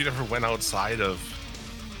saying? Like, she never went outside of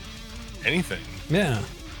anything. Yeah.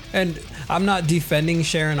 And I'm not defending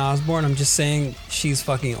Sharon Osbourne. I'm just saying she's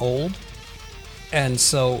fucking old. And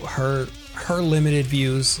so her her limited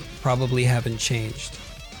views probably haven't changed,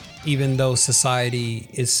 even though society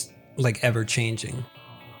is like ever changing.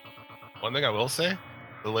 One thing I will say,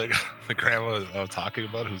 the grandma I was talking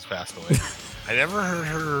about who's passed away, I never heard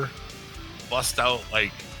her bust out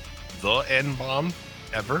like the N-bomb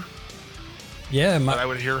ever. Yeah, but I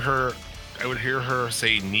would hear her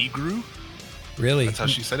say Negro. Really? That's how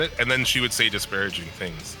she said it. And then she would say disparaging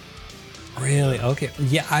things. Really? Okay.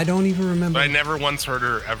 Yeah, I don't even remember. But I never once heard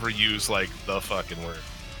her ever use like the fucking word.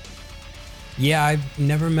 Yeah, I've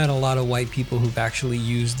never met a lot of white people who've actually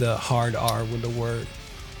used the hard R with the word,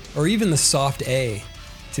 or even the soft A,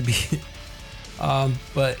 to be.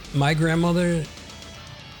 But my grandmother,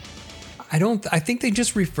 I think they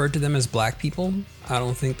just referred to them as black people. I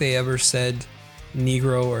don't think they ever said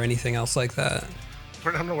Negro or anything else like that.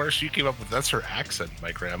 I don't know where she came up with. That's her accent,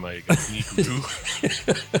 my grandma. Negro.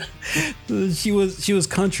 She was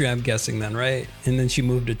country, I'm guessing then, right? And then she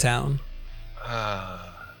moved to town.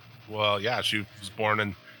 Well, yeah, she was born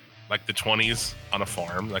in like the 20s on a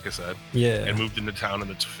farm, like I said. Yeah. And moved into town in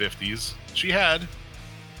the 50s. She had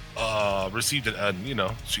received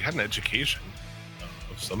she had an education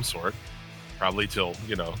of some sort, probably till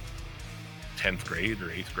 10th grade or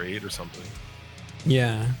 8th grade or something.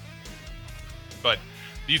 Yeah. But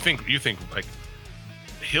you think like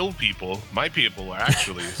hill people, my people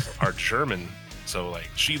actually are German, so like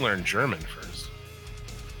she learned German first,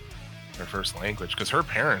 her first language, because her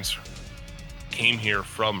parents came here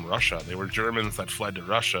from Russia. They were Germans that fled to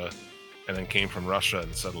Russia and then came from Russia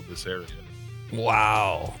and settled this area.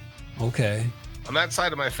 Wow. Okay. On that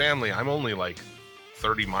side of my family, I'm only like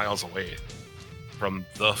 30 miles away from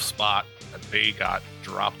the spot that they got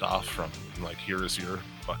dropped off from. And like, here is your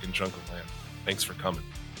fucking chunk of land. Thanks for coming.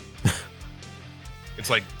 It's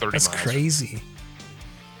like 30 That's miles. crazy.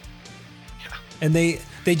 Yeah. And they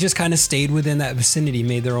just kind of stayed within that vicinity,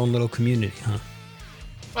 made their own little community, huh?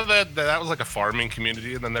 Well, that was like a farming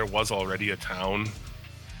community, and then there was already a town,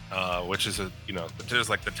 which is there's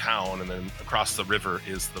like the town, and then across the river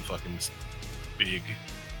is the fucking big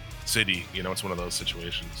city. It's one of those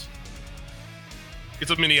situations.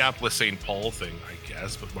 It's a Minneapolis-St. Paul thing, I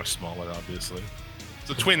guess, but much smaller, obviously. It's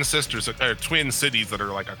the twin cities that are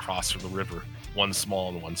like across from the river. One's small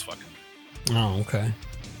and one's fucking. Oh, okay.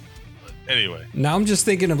 But anyway. Now I'm just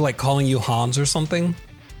thinking of like calling you Hans or something.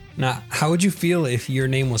 Now, how would you feel if your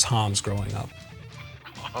name was Hans growing up?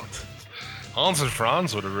 Hans and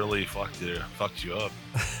Franz would have really fucked you up.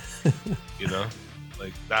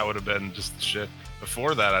 Like that would have been just the shit.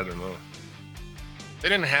 Before that, I don't know. They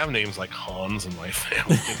didn't have names like Hans in my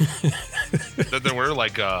family. There were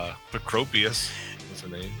like Procropius was the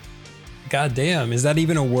name. God damn, is that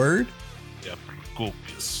even a word? Yeah,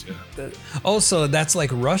 Procropius. Yeah. Also, that's like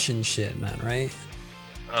Russian shit, man, right?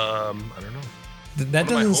 I don't know. That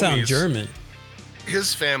doesn't sound German.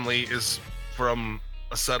 His family is from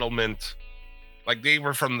a settlement, like they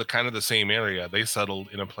were from the kind of the same area. They settled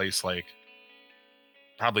in a place like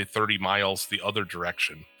probably 30 miles the other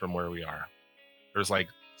direction from where we are. There's like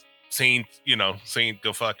Saint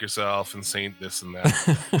go fuck yourself, and Saint this and that.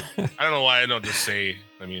 I don't know why I don't just say,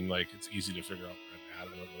 like it's easy to figure out where I'm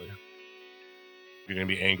at. I don't really. You're going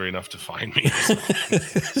to be angry enough to find me.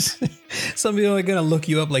 Some people are going to look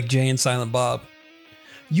you up like Jay and Silent Bob.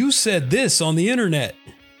 You said this on the internet.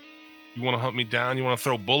 You want to hunt me down? You want to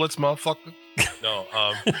throw bullets, motherfucker? No.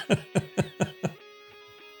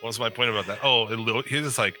 What's my point about that? Oh,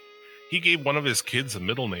 his like, he gave one of his kids a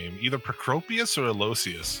middle name, either Procropius or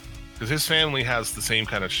Elosius, because his family has the same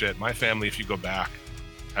kind of shit. My family, if you go back,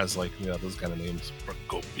 has like, those kind of names.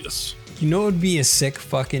 Procropius. You know what would be a sick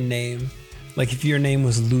fucking name? Like if your name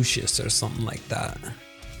was Lucius or something like that.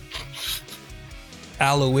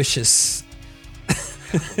 Aloysius.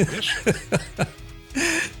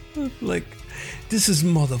 Like, this is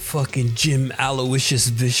motherfucking Jim Aloysius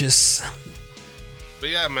Vicious. But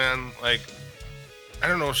yeah, man, like, I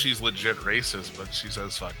don't know if she's legit racist, but she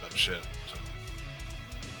says fucked up shit.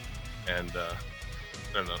 So. And, I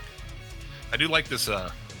don't know. I do like this,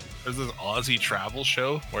 there's this Aussie travel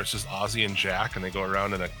show where it's just Aussie and Jack, and they go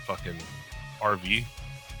around in a fucking RV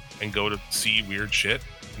and go to see weird shit.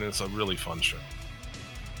 And it's a really fun show.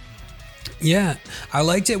 Yeah, I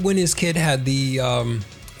liked it when his kid had the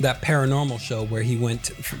that paranormal show where he went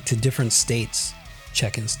to different states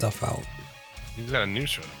checking stuff out. He's got a new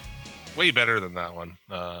show, way better than that one.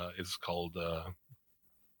 It's called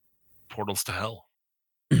Portals to Hell.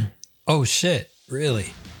 Oh shit!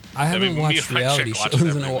 Really? I haven't watched reality shows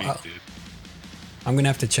in a while. Dude. I'm gonna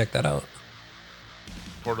have to check that out.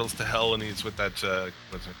 Portals to Hell, and he's with that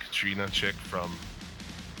Katrina chick from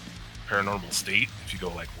Paranormal State. If you go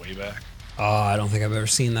like way back. Oh, I don't think I've ever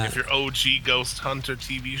seen that. If your OG Ghost Hunter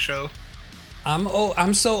TV show.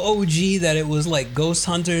 I'm so OG that it was like Ghost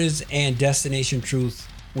Hunters and Destination Truth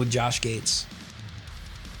with Josh Gates.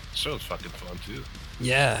 The show's fucking fun too.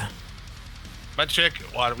 Yeah. My chick,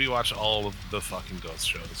 we watch all of the fucking ghost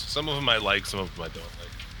shows. Some of them I like, some of them I don't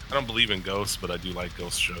like. I don't believe in ghosts, but I do like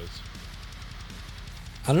ghost shows.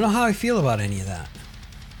 I don't know how I feel about any of that.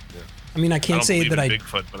 Yeah. I mean, I can't say that I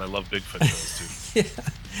Bigfoot, but I love Bigfoot shows too.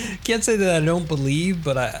 Yeah. Can't say that I don't believe,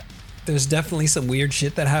 but there's definitely some weird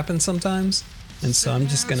shit that happens sometimes, and so I'm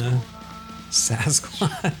just gonna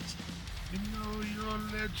Sasquatch. You know your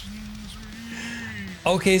legends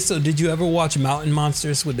read. Okay, so did you ever watch Mountain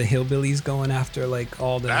Monsters with the hillbillies going after like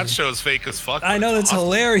all the? That show's fake as fuck. I know, that's awesome.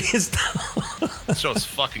 hilarious. That show's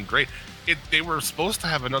fucking great. They were supposed to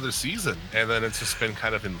have another season, and then it's just been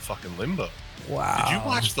kind of in fucking limbo. Wow. Did you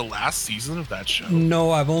watch the last season of that show?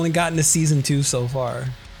 No, I've only gotten to season 2 so far.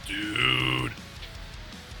 Dude.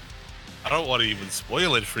 I don't want to even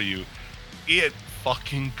spoil it for you. It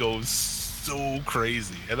fucking goes so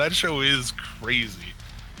crazy. And that show is crazy.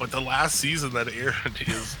 But the last season that aired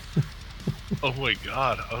is... oh my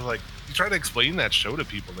god. I was like, you try to explain that show to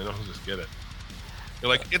people, they don't just get it. You're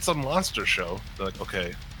like, it's a monster show. They're like,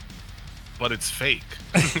 okay. But it's fake.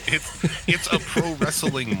 it's a pro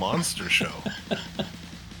wrestling monster show. You know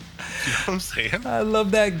what I'm saying? I love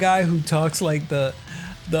that guy who talks like that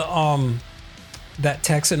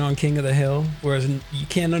Texan on King of the Hill, whereas you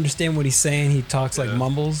can't understand what he's saying. He talks like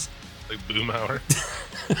mumbles. Like Boomhauer.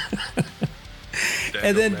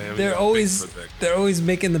 And then they're always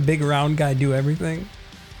making the big round guy do everything.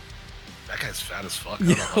 That guy's fat as fuck.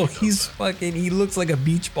 Yo, he's fucking. He looks like a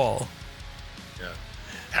beach ball. Yeah,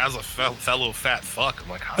 has a fellow fat fuck. I'm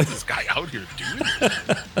like, how's this guy out here doing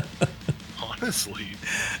this? Honestly.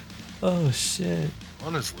 Oh shit.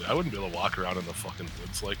 Honestly, I wouldn't be able to walk around in the fucking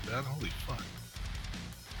woods like that. Holy fuck.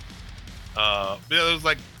 Yeah, it was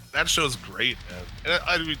like that show's great, man.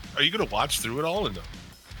 And are you gonna watch through it all or no?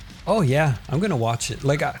 Oh yeah, I'm gonna watch it.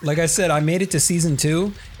 Like I said, I made it to season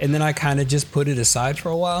 2, and then I kind of just put it aside for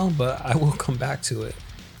a while, but I will come back to it.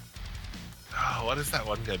 Oh, what is that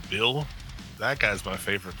one guy, Bill? That guy's my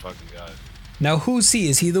favorite fucking guy. Now, who's he?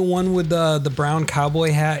 Is he the one with the brown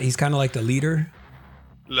cowboy hat? He's kind of like the leader.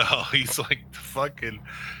 No, he's like the fucking...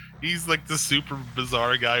 He's like the super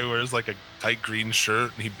bizarre guy who wears like a tight green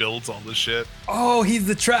shirt and he builds all this shit. Oh, he's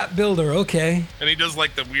the trap builder. Okay. And he does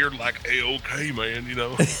like the weird like, hey, okay, man, you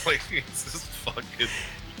know? Like, he's just fucking...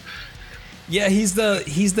 Yeah, he's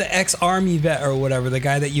the ex-army vet or whatever, the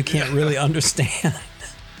guy that you can't really understand.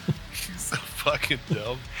 He's so fucking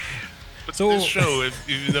dumb. But so, this show, if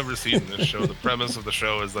you've never seen this show, the premise of the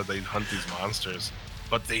show is that they hunt these monsters,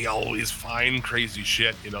 but they always find crazy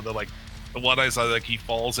shit. You know, they're like, the one I saw, like he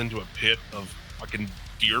falls into a pit of fucking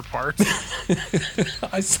deer parts.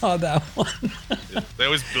 I saw that one. They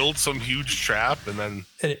always build some huge trap, and then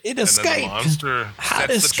it escaped. And then the monster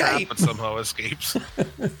sets the trap, but somehow escapes.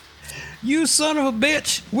 You son of a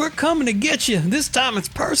bitch! We're coming to get you. This time it's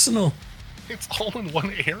personal. It's all in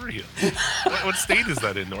one area. What state is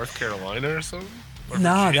that in? North Carolina or something? Or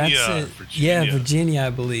no, Virginia? that's it. Virginia. Yeah, Virginia, I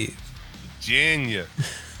believe. Virginia.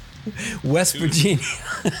 West Virginia.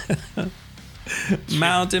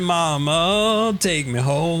 Mountain Mama, take me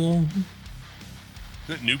home.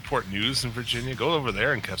 Isn't it Newport News in Virginia? Go over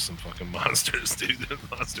there and catch some fucking monsters, dude. There's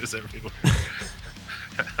monsters everywhere.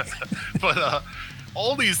 But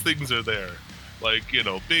all these things are there. Like, you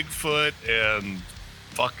know, Bigfoot and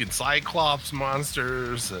fucking Cyclops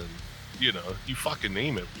monsters and, you know, you fucking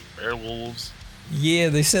name it. Werewolves. Yeah,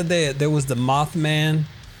 they said there was the Mothman.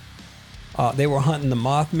 They were hunting the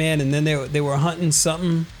Mothman, and then they were hunting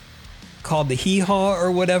something called the hee-haw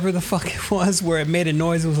or whatever the fuck it was, where it made a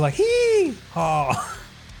noise. It was like hee-haw.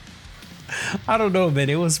 I don't know, man.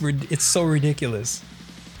 It's so ridiculous.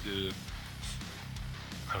 Dude.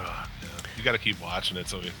 Yeah. You got to keep watching it.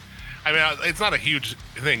 So, I mean, it's not a huge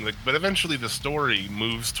thing, but eventually the story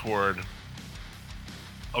moves toward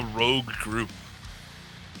a rogue group.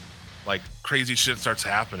 Like, crazy shit starts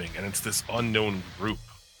happening, and it's this unknown group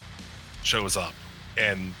shows up,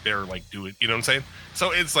 and they're like doing, you know what I'm saying?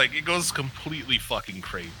 So it's like, it goes completely fucking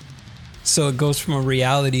crazy. So it goes from a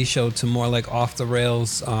reality show to more like off the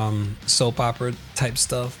rails soap opera type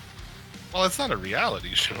stuff. Well, it's not a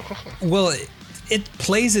reality show. Well, it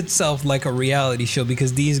plays itself like a reality show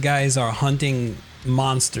because these guys are hunting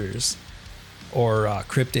monsters or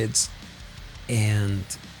cryptids, and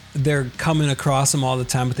they're coming across them all the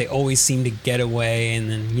time, but they always seem to get away, and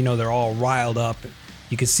then, you know, they're all riled up.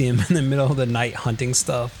 You can see them in the middle of the night hunting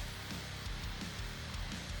stuff.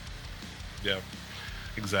 Yeah.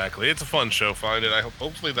 Exactly. It's a fun show. Find it. I hope.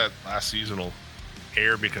 Hopefully that last season will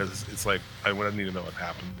air because it's like I need to know what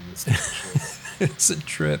happened in this show. It's a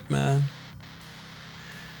trip, man.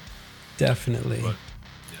 Definitely. But,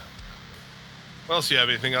 yeah. What else? You have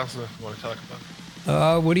anything else you want to talk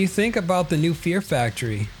about? What do you think about the new Fear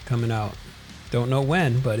Factory coming out? Don't know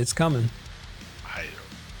when, but it's coming.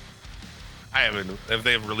 I haven't. If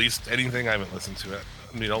they've released anything, I haven't listened to it.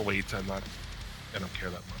 I mean, I'll wait. I don't care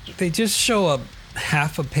that much. They just show up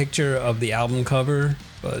half a picture of the album cover,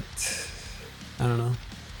 but I don't know.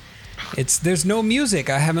 There's no music.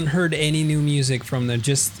 I haven't heard any new music from them.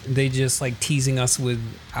 They just like teasing us with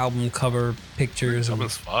album cover pictures. Dumb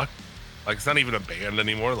as fuck. Like it's not even a band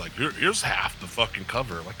anymore. Like here's half the fucking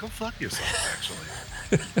cover. Like go fuck yourself.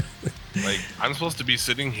 Actually, like I'm supposed to be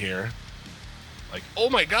sitting here. Like, oh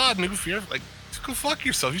my god, new Fear. Like, go fuck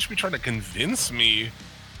yourself. You should be trying to convince me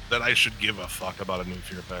that I should give a fuck about a new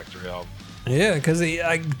Fear Factory album. Yeah, because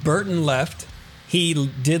Burton left. He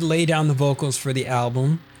did lay down the vocals for the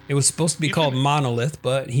album. It was supposed to be called Monolith,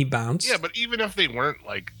 but he bounced. Yeah, but even if they weren't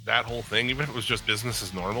like that whole thing, even if it was just business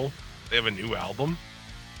as normal, they have a new album.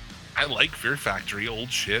 I like Fear Factory,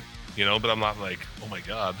 old shit, but I'm not like, oh my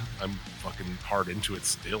god, I'm fucking hard into it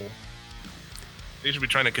still. They should be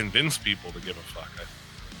trying to convince people to give a fuck.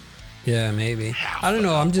 Yeah, maybe. I don't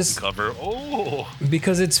know. I'm just cover. Oh,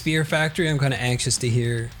 because it's Fear Factory. I'm kind of anxious to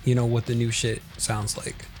hear, what the new shit sounds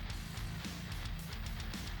like.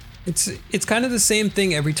 It's kind of the same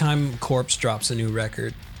thing every time Corpse drops a new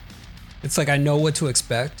record. It's like I know what to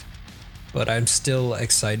expect, but I'm still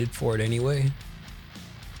excited for it anyway.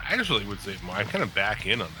 I actually would say more. I'm kind of back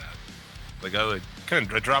in on that. Like I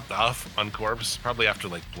dropped off on Corpse probably after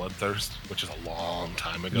like Bloodthirst, which is a long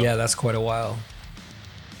time ago. Yeah, that's quite a while.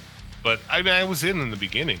 But I was in the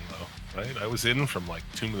beginning though, right? I was in from like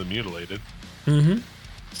Tomb of the Mutilated. Mm-hmm.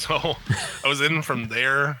 So I was in from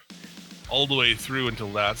there all the way through until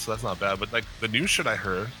that, so that's not bad. But like the new shit I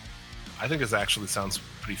heard, I think it actually sounds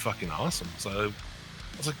pretty fucking awesome. So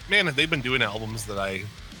I was like, man, have they been doing albums that I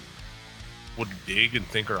would dig and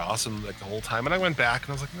think are awesome like the whole time? And I went back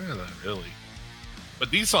and I was like, man, not really. But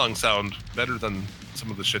these songs sound better than some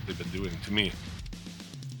of the shit they've been doing to me.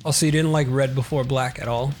 Oh, so you didn't like Red Before Black at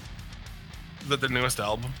all? Is that their newest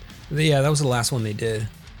album? Yeah, that was the last one they did.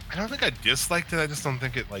 I don't think I disliked it. I just don't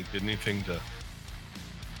think it like did anything to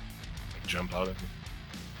jump out at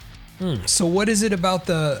me. So what is it about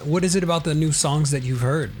the new songs that you've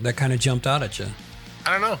heard that kind of jumped out at you?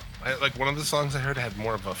 I don't know. Like one of the songs I heard had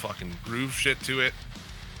more of a fucking groove shit to it,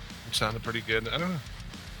 which sounded pretty good. I don't know.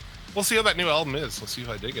 We'll see how that new album is. We'll see if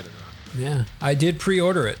I dig it or not. Yeah, I did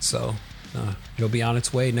pre-order it, so it'll be on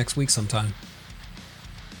its way next week sometime.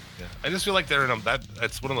 Yeah, I just feel like they're in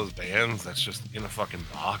that's one of those bands that's just in a fucking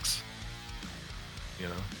box.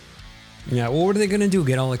 Yeah, well, what are they gonna do?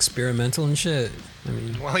 Get all experimental and shit? I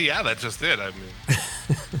mean, well, yeah, that's just it. I mean,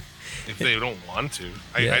 if they don't want to,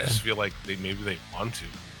 I just feel like maybe they want to,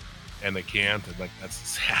 and they can't, and like that's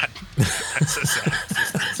sad. That's a sad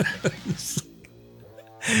existence.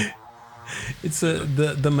 It's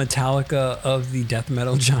the Metallica of the death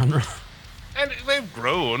metal genre. And they've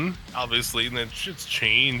grown, obviously, and then shit's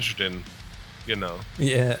changed, and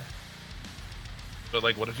Yeah. But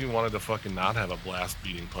like, what if you wanted to fucking not have a blast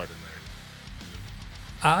beating part in there?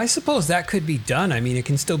 I suppose that could be done. I mean, it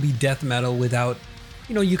can still be death metal without,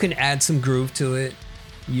 you can add some groove to it.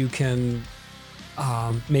 You can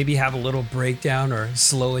maybe have a little breakdown or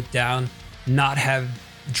slow it down, not have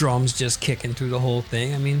drums just kicking through the whole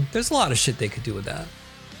thing. I mean, there's a lot of shit they could do with that.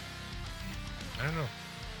 I don't know.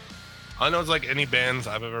 I know it's like any bands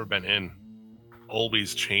I've ever been in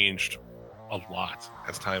always changed a lot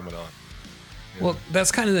as time went on. Well,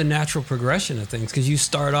 that's kind of the natural progression of things, because you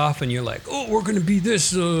start off and you're like, oh, we're going to be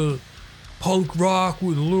this punk rock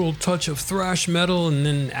with a little touch of thrash metal, and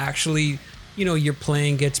then actually, your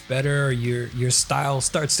playing gets better, or your style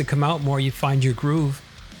starts to come out more, you find your groove,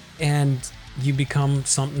 and you become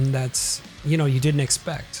something that's, you didn't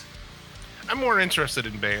expect. I'm more interested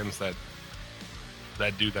in bands that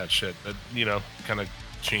do that shit, that, kind of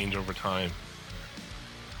change over time.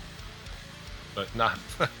 But not...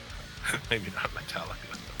 Maybe not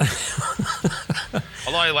Metallica.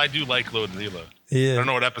 Although I do like Load and Reload. Yeah. I don't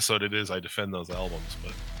know what episode it is. I defend those albums,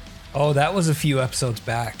 but oh, that was a few episodes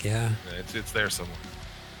back. Yeah, it's there somewhere.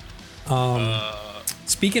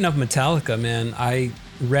 Speaking of Metallica, man, I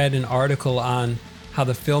read an article on how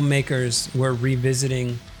the filmmakers were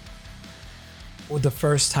revisiting the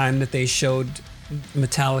first time that they showed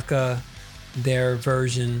Metallica their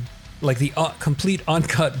version, like the complete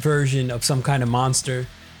uncut version of Some Kind of Monster.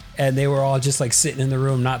 and they were all just like sitting in the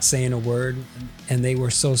room, not saying a word, and they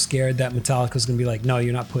were so scared that Metallica was gonna be like, "No,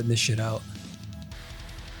 you're not putting this shit out."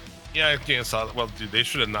 Yeah, I think I saw that. Well, dude, they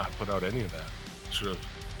should have not put out any of that.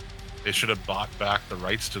 They should have bought back the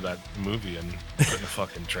rights to that movie and put it in a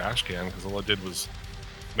fucking trash can, because all it did was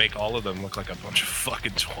make all of them look like a bunch of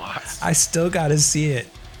fucking twats. I still gotta see it.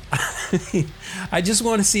 I just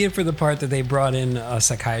want to see it for the part that they brought in a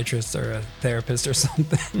psychiatrist or a therapist or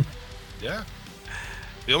something. Yeah.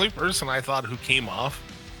 The only person I thought who came off,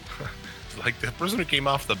 like the person who came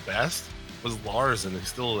off the best was Lars, and he's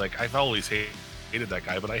still like, I've always hated that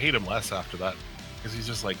guy, but I hate him less after that, because he's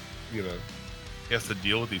just like, you know, he has to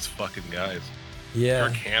deal with these fucking guys. Yeah.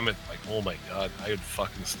 Kirk Hammett, like, oh my god, I would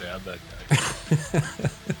fucking stab that guy.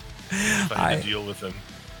 If I had to deal with him.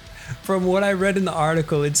 From what I read in the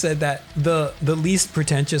article, it said that the least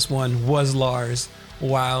pretentious one was Lars,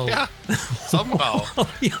 while somehow while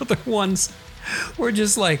the other ones were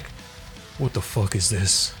just like, "What the fuck is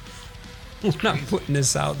this? We're not putting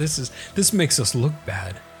this out. This makes us look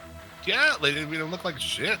bad." Yeah, they didn't look like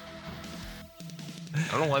shit.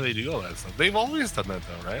 I don't know why they do all that stuff. They've always done that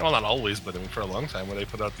though, right? Well, not always, but I mean for a long time, where they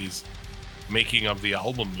put out these making of the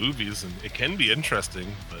album movies, and it can be interesting,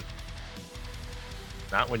 but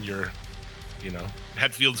not when you're, you know,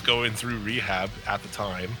 Hetfield's going through rehab at the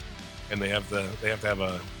time, and they have to have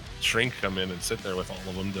a shrink come in and sit there with all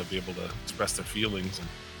of them to be able to express their feelings and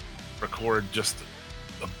record just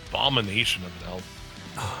abomination of an album.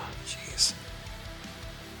 Oh, jeez.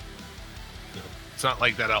 You know, it's not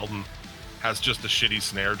like that album has just a shitty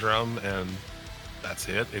snare drum and that's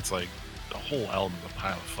it. It's like the whole album is a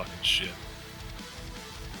pile of fucking shit.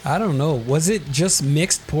 I don't know. Was it just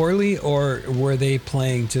mixed poorly, or were they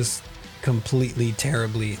playing just completely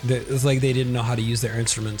terribly? It was like they didn't know how to use their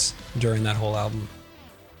instruments during that whole album.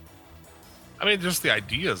 I mean, just the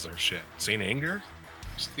ideas are shit. Saint Anger,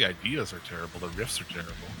 just the ideas are terrible. The riffs are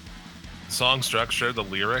terrible. The song structure, the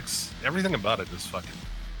lyrics, everything about it is fucking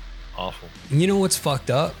awful. You know what's fucked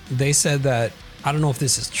up? They said that, I don't know if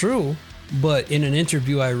this is true, but in an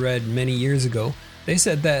interview I read many years ago, they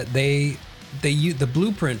said that the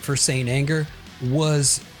blueprint for Saint Anger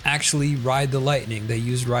was actually Ride the Lightning. They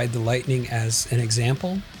used Ride the Lightning as an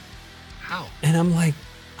example. How? And I'm like,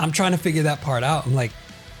 I'm trying to figure that part out. I'm like,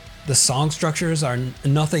 the song structures are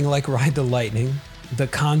nothing like Ride the Lightning. The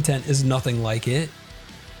content is nothing like it.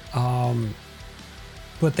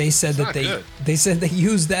 But they said that they said they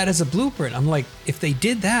used that as a blueprint. I'm like, if they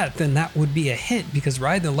did that, then that would be a hit, because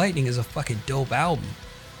Ride the Lightning is a fucking dope album.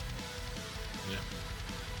 Yeah.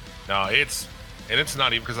 No, it's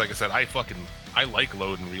not even, because like I said, I like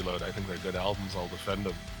Load and Reload. I think they're good albums. I'll defend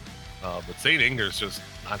them. But Saint Anger is just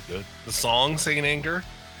not good. The song Saint Anger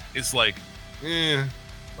is like,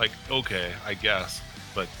 okay, I guess.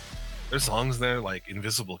 But there's songs there like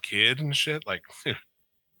Invisible Kid and shit. Like,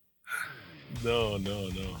 no.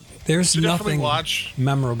 There's nothing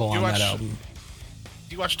memorable on that album.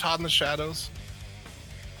 Do you watch Todd in the Shadows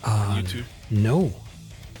on YouTube? No.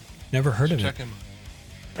 Never heard of it. Check him out.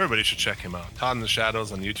 Everybody should check him out. Todd in the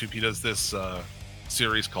Shadows on YouTube. He does this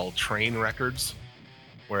series called Train Records,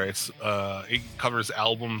 where it covers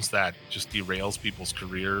albums that just derails people's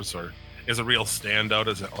careers or is a real standout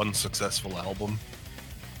as an unsuccessful album.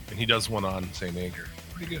 And he does one on Saint Anger.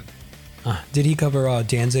 Pretty good. Did he cover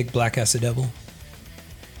Danzig, Black Acid Devil?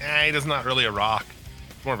 He does not really a rock.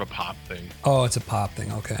 It's more of a pop thing. Oh, it's a pop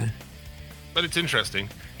thing. Okay. But it's interesting.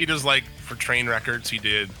 He does, like, for Train Records, he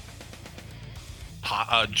did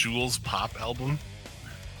Jules' pop album.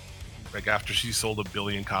 Like, after she sold 1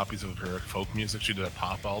 billion copies of her folk music, she did a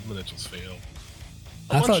pop album and it just failed.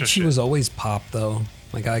 I thought she was always pop, though.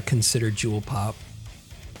 Like, I consider Jewel pop.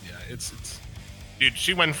 Yeah, it's dude,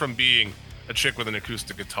 she went from being a chick with an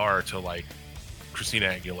acoustic guitar to, like, Christina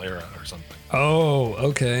Aguilera or something. Oh,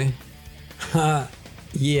 okay.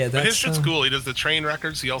 Yeah, that's... But his shit's cool. He does the Train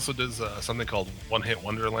Records. He also does something called One Hit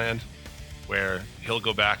Wonderland, where he'll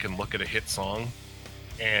go back and look at a hit song,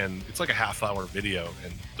 and it's like a half-hour video,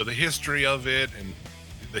 and so the history of it, and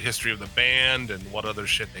the history of the band, and what other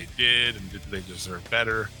shit they did, and did they deserve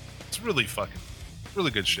better. It's really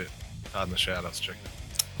good shit. Todd in the Shadows, check it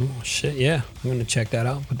out. Oh, shit, yeah. I'm going to check that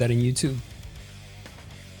out. Put that in YouTube.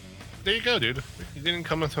 There you go, dude. You didn't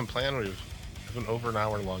come with a plan. We have an over an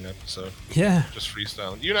hour long episode. Yeah. Just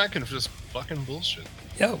freestyle. You and I can just fucking bullshit.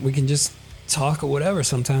 Yeah, we can just talk or whatever.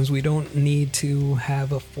 Sometimes we don't need to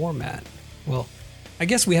have a format. Well, I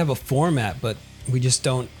guess we have a format, but we just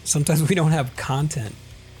don't. Sometimes we don't have content.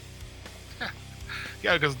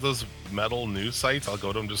 Yeah, because those metal news sites, I'll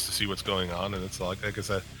go to them just to see what's going on, and it's like I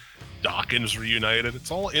said, Dawkins reunited. It's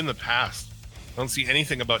all in the past. I don't see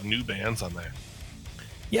anything about new bands on there.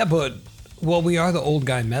 Yeah, but well, we are the old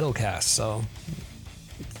guy metalcast, so.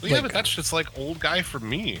 Well, yeah, but that's just like old guy for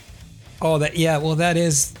me. Oh, that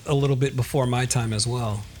is a little bit before my time as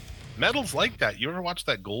well. Metal's like that. You ever watch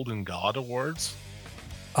that Golden God Awards?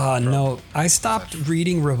 No, I stopped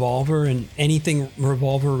reading Revolver and anything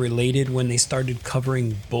Revolver related when they started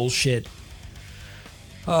covering bullshit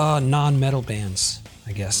non-metal bands,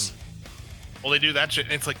 I guess. Well, they do that shit,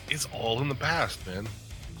 and it's like, it's all in the past, man.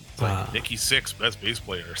 It's like Nikki Sixx, best bass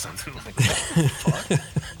player or something like that. Fuck?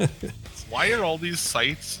 Why are all these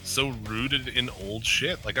sites so rooted in old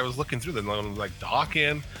shit? Like, I was looking through them, like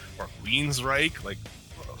Dokken or Queensryche. Like,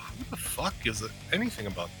 who the fuck gives anything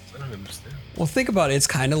about this? I don't understand. Well, think about it. It's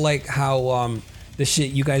kind of like how the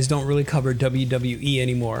shit you guys don't really cover WWE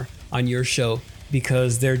anymore on your show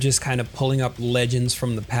because they're just kind of pulling up legends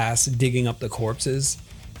from the past, digging up the corpses.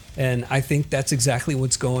 And I think that's exactly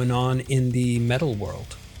what's going on in the metal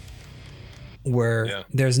world, where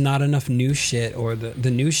there's not enough new shit, or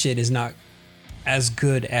the new shit is not as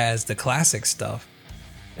good as the classic stuff.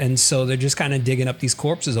 And so they're just kind of digging up these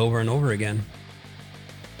corpses over and over again.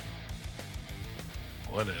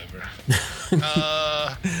 Whatever.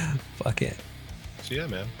 Fuck it. So yeah,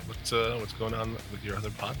 man, what's going on with your other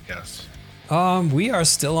podcasts? We are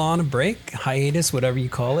still on a break, hiatus, whatever you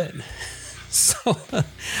call it. So,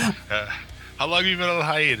 how long have you been on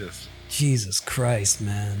hiatus? Jesus Christ,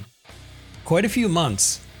 man. Quite a few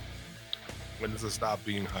months. When does it stop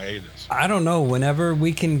being hiatus? I don't know. Whenever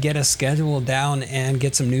we can get a schedule down and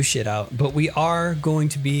get some new shit out. But we are going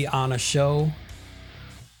to be on a show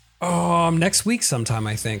next week sometime,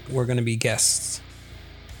 I think. We're going to be guests.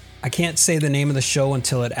 I can't say the name of the show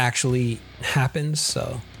until it actually happens,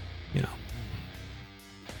 so, you know.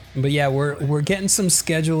 But yeah, we're getting some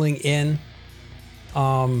scheduling in.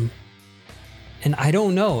 And I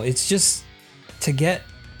don't know. It's just to get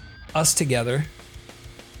us together,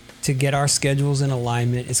 to get our schedules in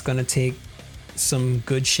alignment. It's going to take some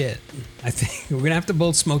good shit. I think we're going to have to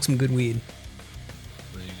both smoke some good weed.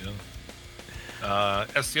 There you go.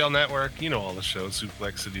 STL Network, you know all the shows.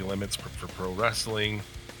 Suplex City Limits for pro wrestling.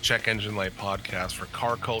 Check Engine Light podcast for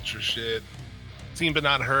car culture shit. Seen but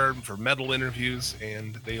not heard for metal interviews.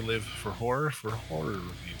 And They Live for horror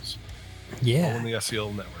reviews. Yeah. All on the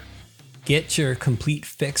STL Network. Get your complete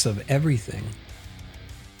fix of everything.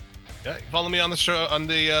 Yeah, follow me on the show, on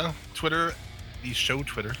the Twitter, the show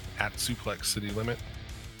Twitter, at Suplex City Limit.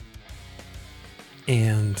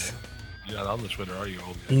 And you're not on the Twitter, are you?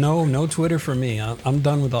 No Twitter for me. I'm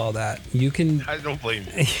done with all that. You can. I don't blame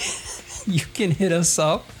you. You can hit us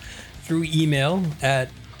up through email at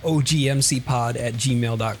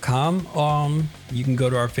ogmcpod@gmail.com. You can go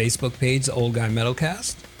to our Facebook page, the Old Guy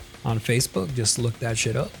Metalcast, on Facebook. Just look that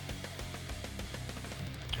shit up.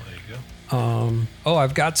 There you go.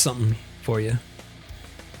 I've got something for you.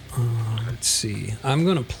 Let's see. I'm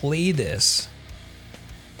going to play this.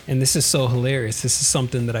 And this is so hilarious. This is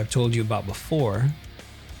something that I've told you about before.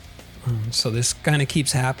 So this kind of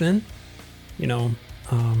keeps happening. You know,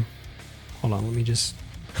 hold on. Let me just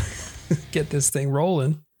get this thing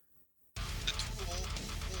rolling. The Old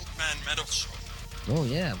Man Metal Show. Oh,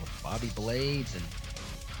 yeah, with Bobby Blades and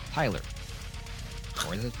Tyler.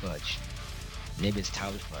 Or is it Fudge? Maybe it's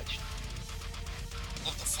Tyler Fudge.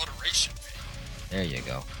 Of the Federation. There you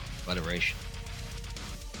go. Federation.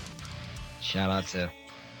 Shout out to...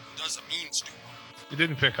 Does a means do? You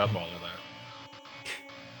didn't pick up all of that.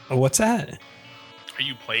 Oh, what's that? Are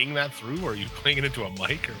you playing that through, or are you playing it into a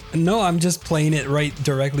mic? Or? No, I'm just playing it right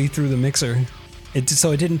directly through the mixer.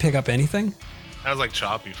 So it didn't pick up anything? That was like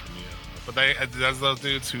choppy for me. But that's those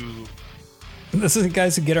dudes who... This is the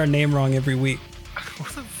guys who get our name wrong every week. What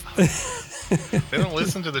the fuck? They don't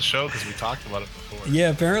listen to the show because we talked about it before. Yeah,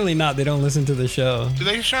 apparently not. They don't listen to the show. Do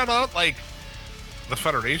they shout out, like, the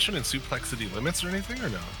Federation and Suplex City Limits or anything, or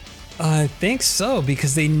no? I think so,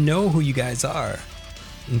 because they know who you guys are.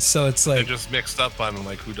 And so it's like... They're just mixed up on,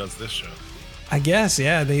 like, who does this show. I guess,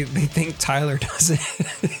 yeah. They think Tyler does it.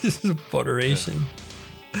 This is a Federation.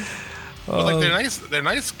 Yeah. But, like, they're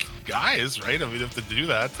nice guys, right? I mean, if to do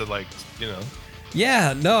that, to, like, you know...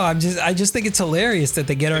 Yeah, no, I just think it's hilarious that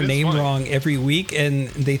they get our name wrong every week, and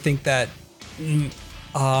they think that me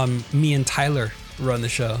and Tyler run the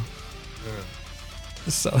show. Yeah.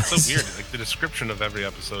 So it's so weird. Like, the description of every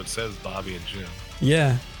episode says Bobby and Jim.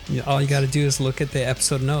 Yeah. All you got to do is look at the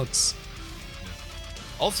episode notes. Yeah.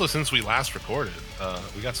 Also, since we last recorded,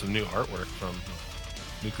 we got some new artwork from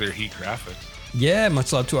Nuclear Heat Graphics. Yeah,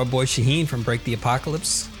 much love to our boy Shaheen from Break the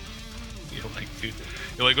Apocalypse. You're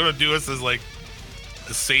like, gonna do us as, like,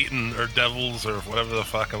 Satan or devils or whatever the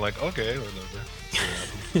fuck. I'm like, okay, whatever.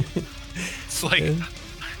 It's like,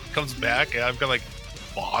 comes back, and I've got, like,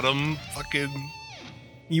 bottom fucking.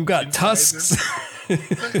 You got Inside tusks.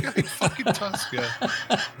 Fucking tusk, yeah.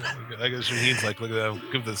 I guess Shaheen's like, look at that,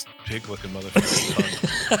 give this pig looking motherfucker tongue.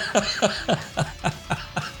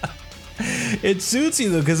 It suits you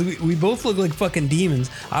though, because we both look like fucking demons.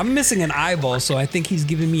 I'm missing an eyeball, so I think he's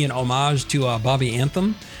giving me an homage to Bobby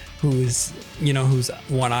Anthem, whose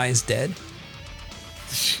one eye is dead.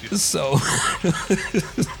 So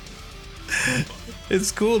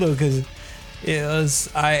it's cool though, because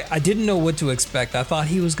I didn't know what to expect. I thought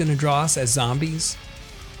he was gonna draw us as zombies.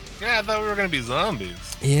 Yeah, I thought we were gonna be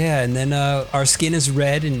zombies. Yeah, and then our skin is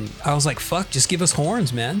red, and I was like, fuck, just give us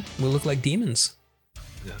horns, man. We'll look like demons.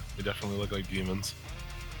 Yeah, we definitely look like demons.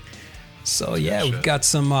 So yeah, we've got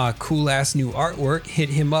some cool ass new artwork. Hit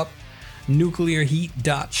him up,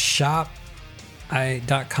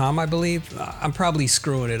 nuclearheat.com, I believe. I'm probably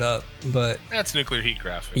screwing it up, but that's Nuclear Heat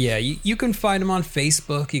Graphics. Yeah, you can find him on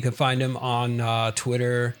Facebook. You can find him on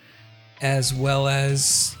Twitter, as well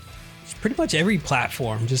as pretty much every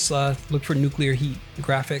platform. Just look for Nuclear Heat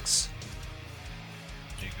Graphics.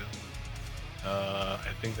 There you go. I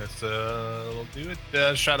think that'll do it.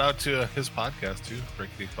 Shout out to his podcast too,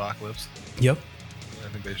 Break the Apocalypse. Yep. I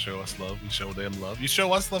think they show us love. We show them love. You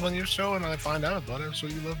show us love on your show, and I find out about it. I show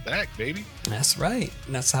you love back, baby. That's right.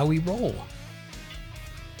 That's how we roll.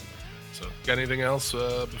 So, got anything else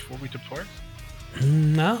before we depart?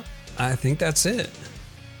 No, I think that's it.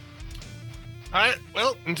 All right.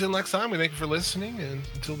 Well, until next time, we thank you for listening, and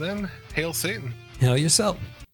until then, hail Satan. Hail yourself.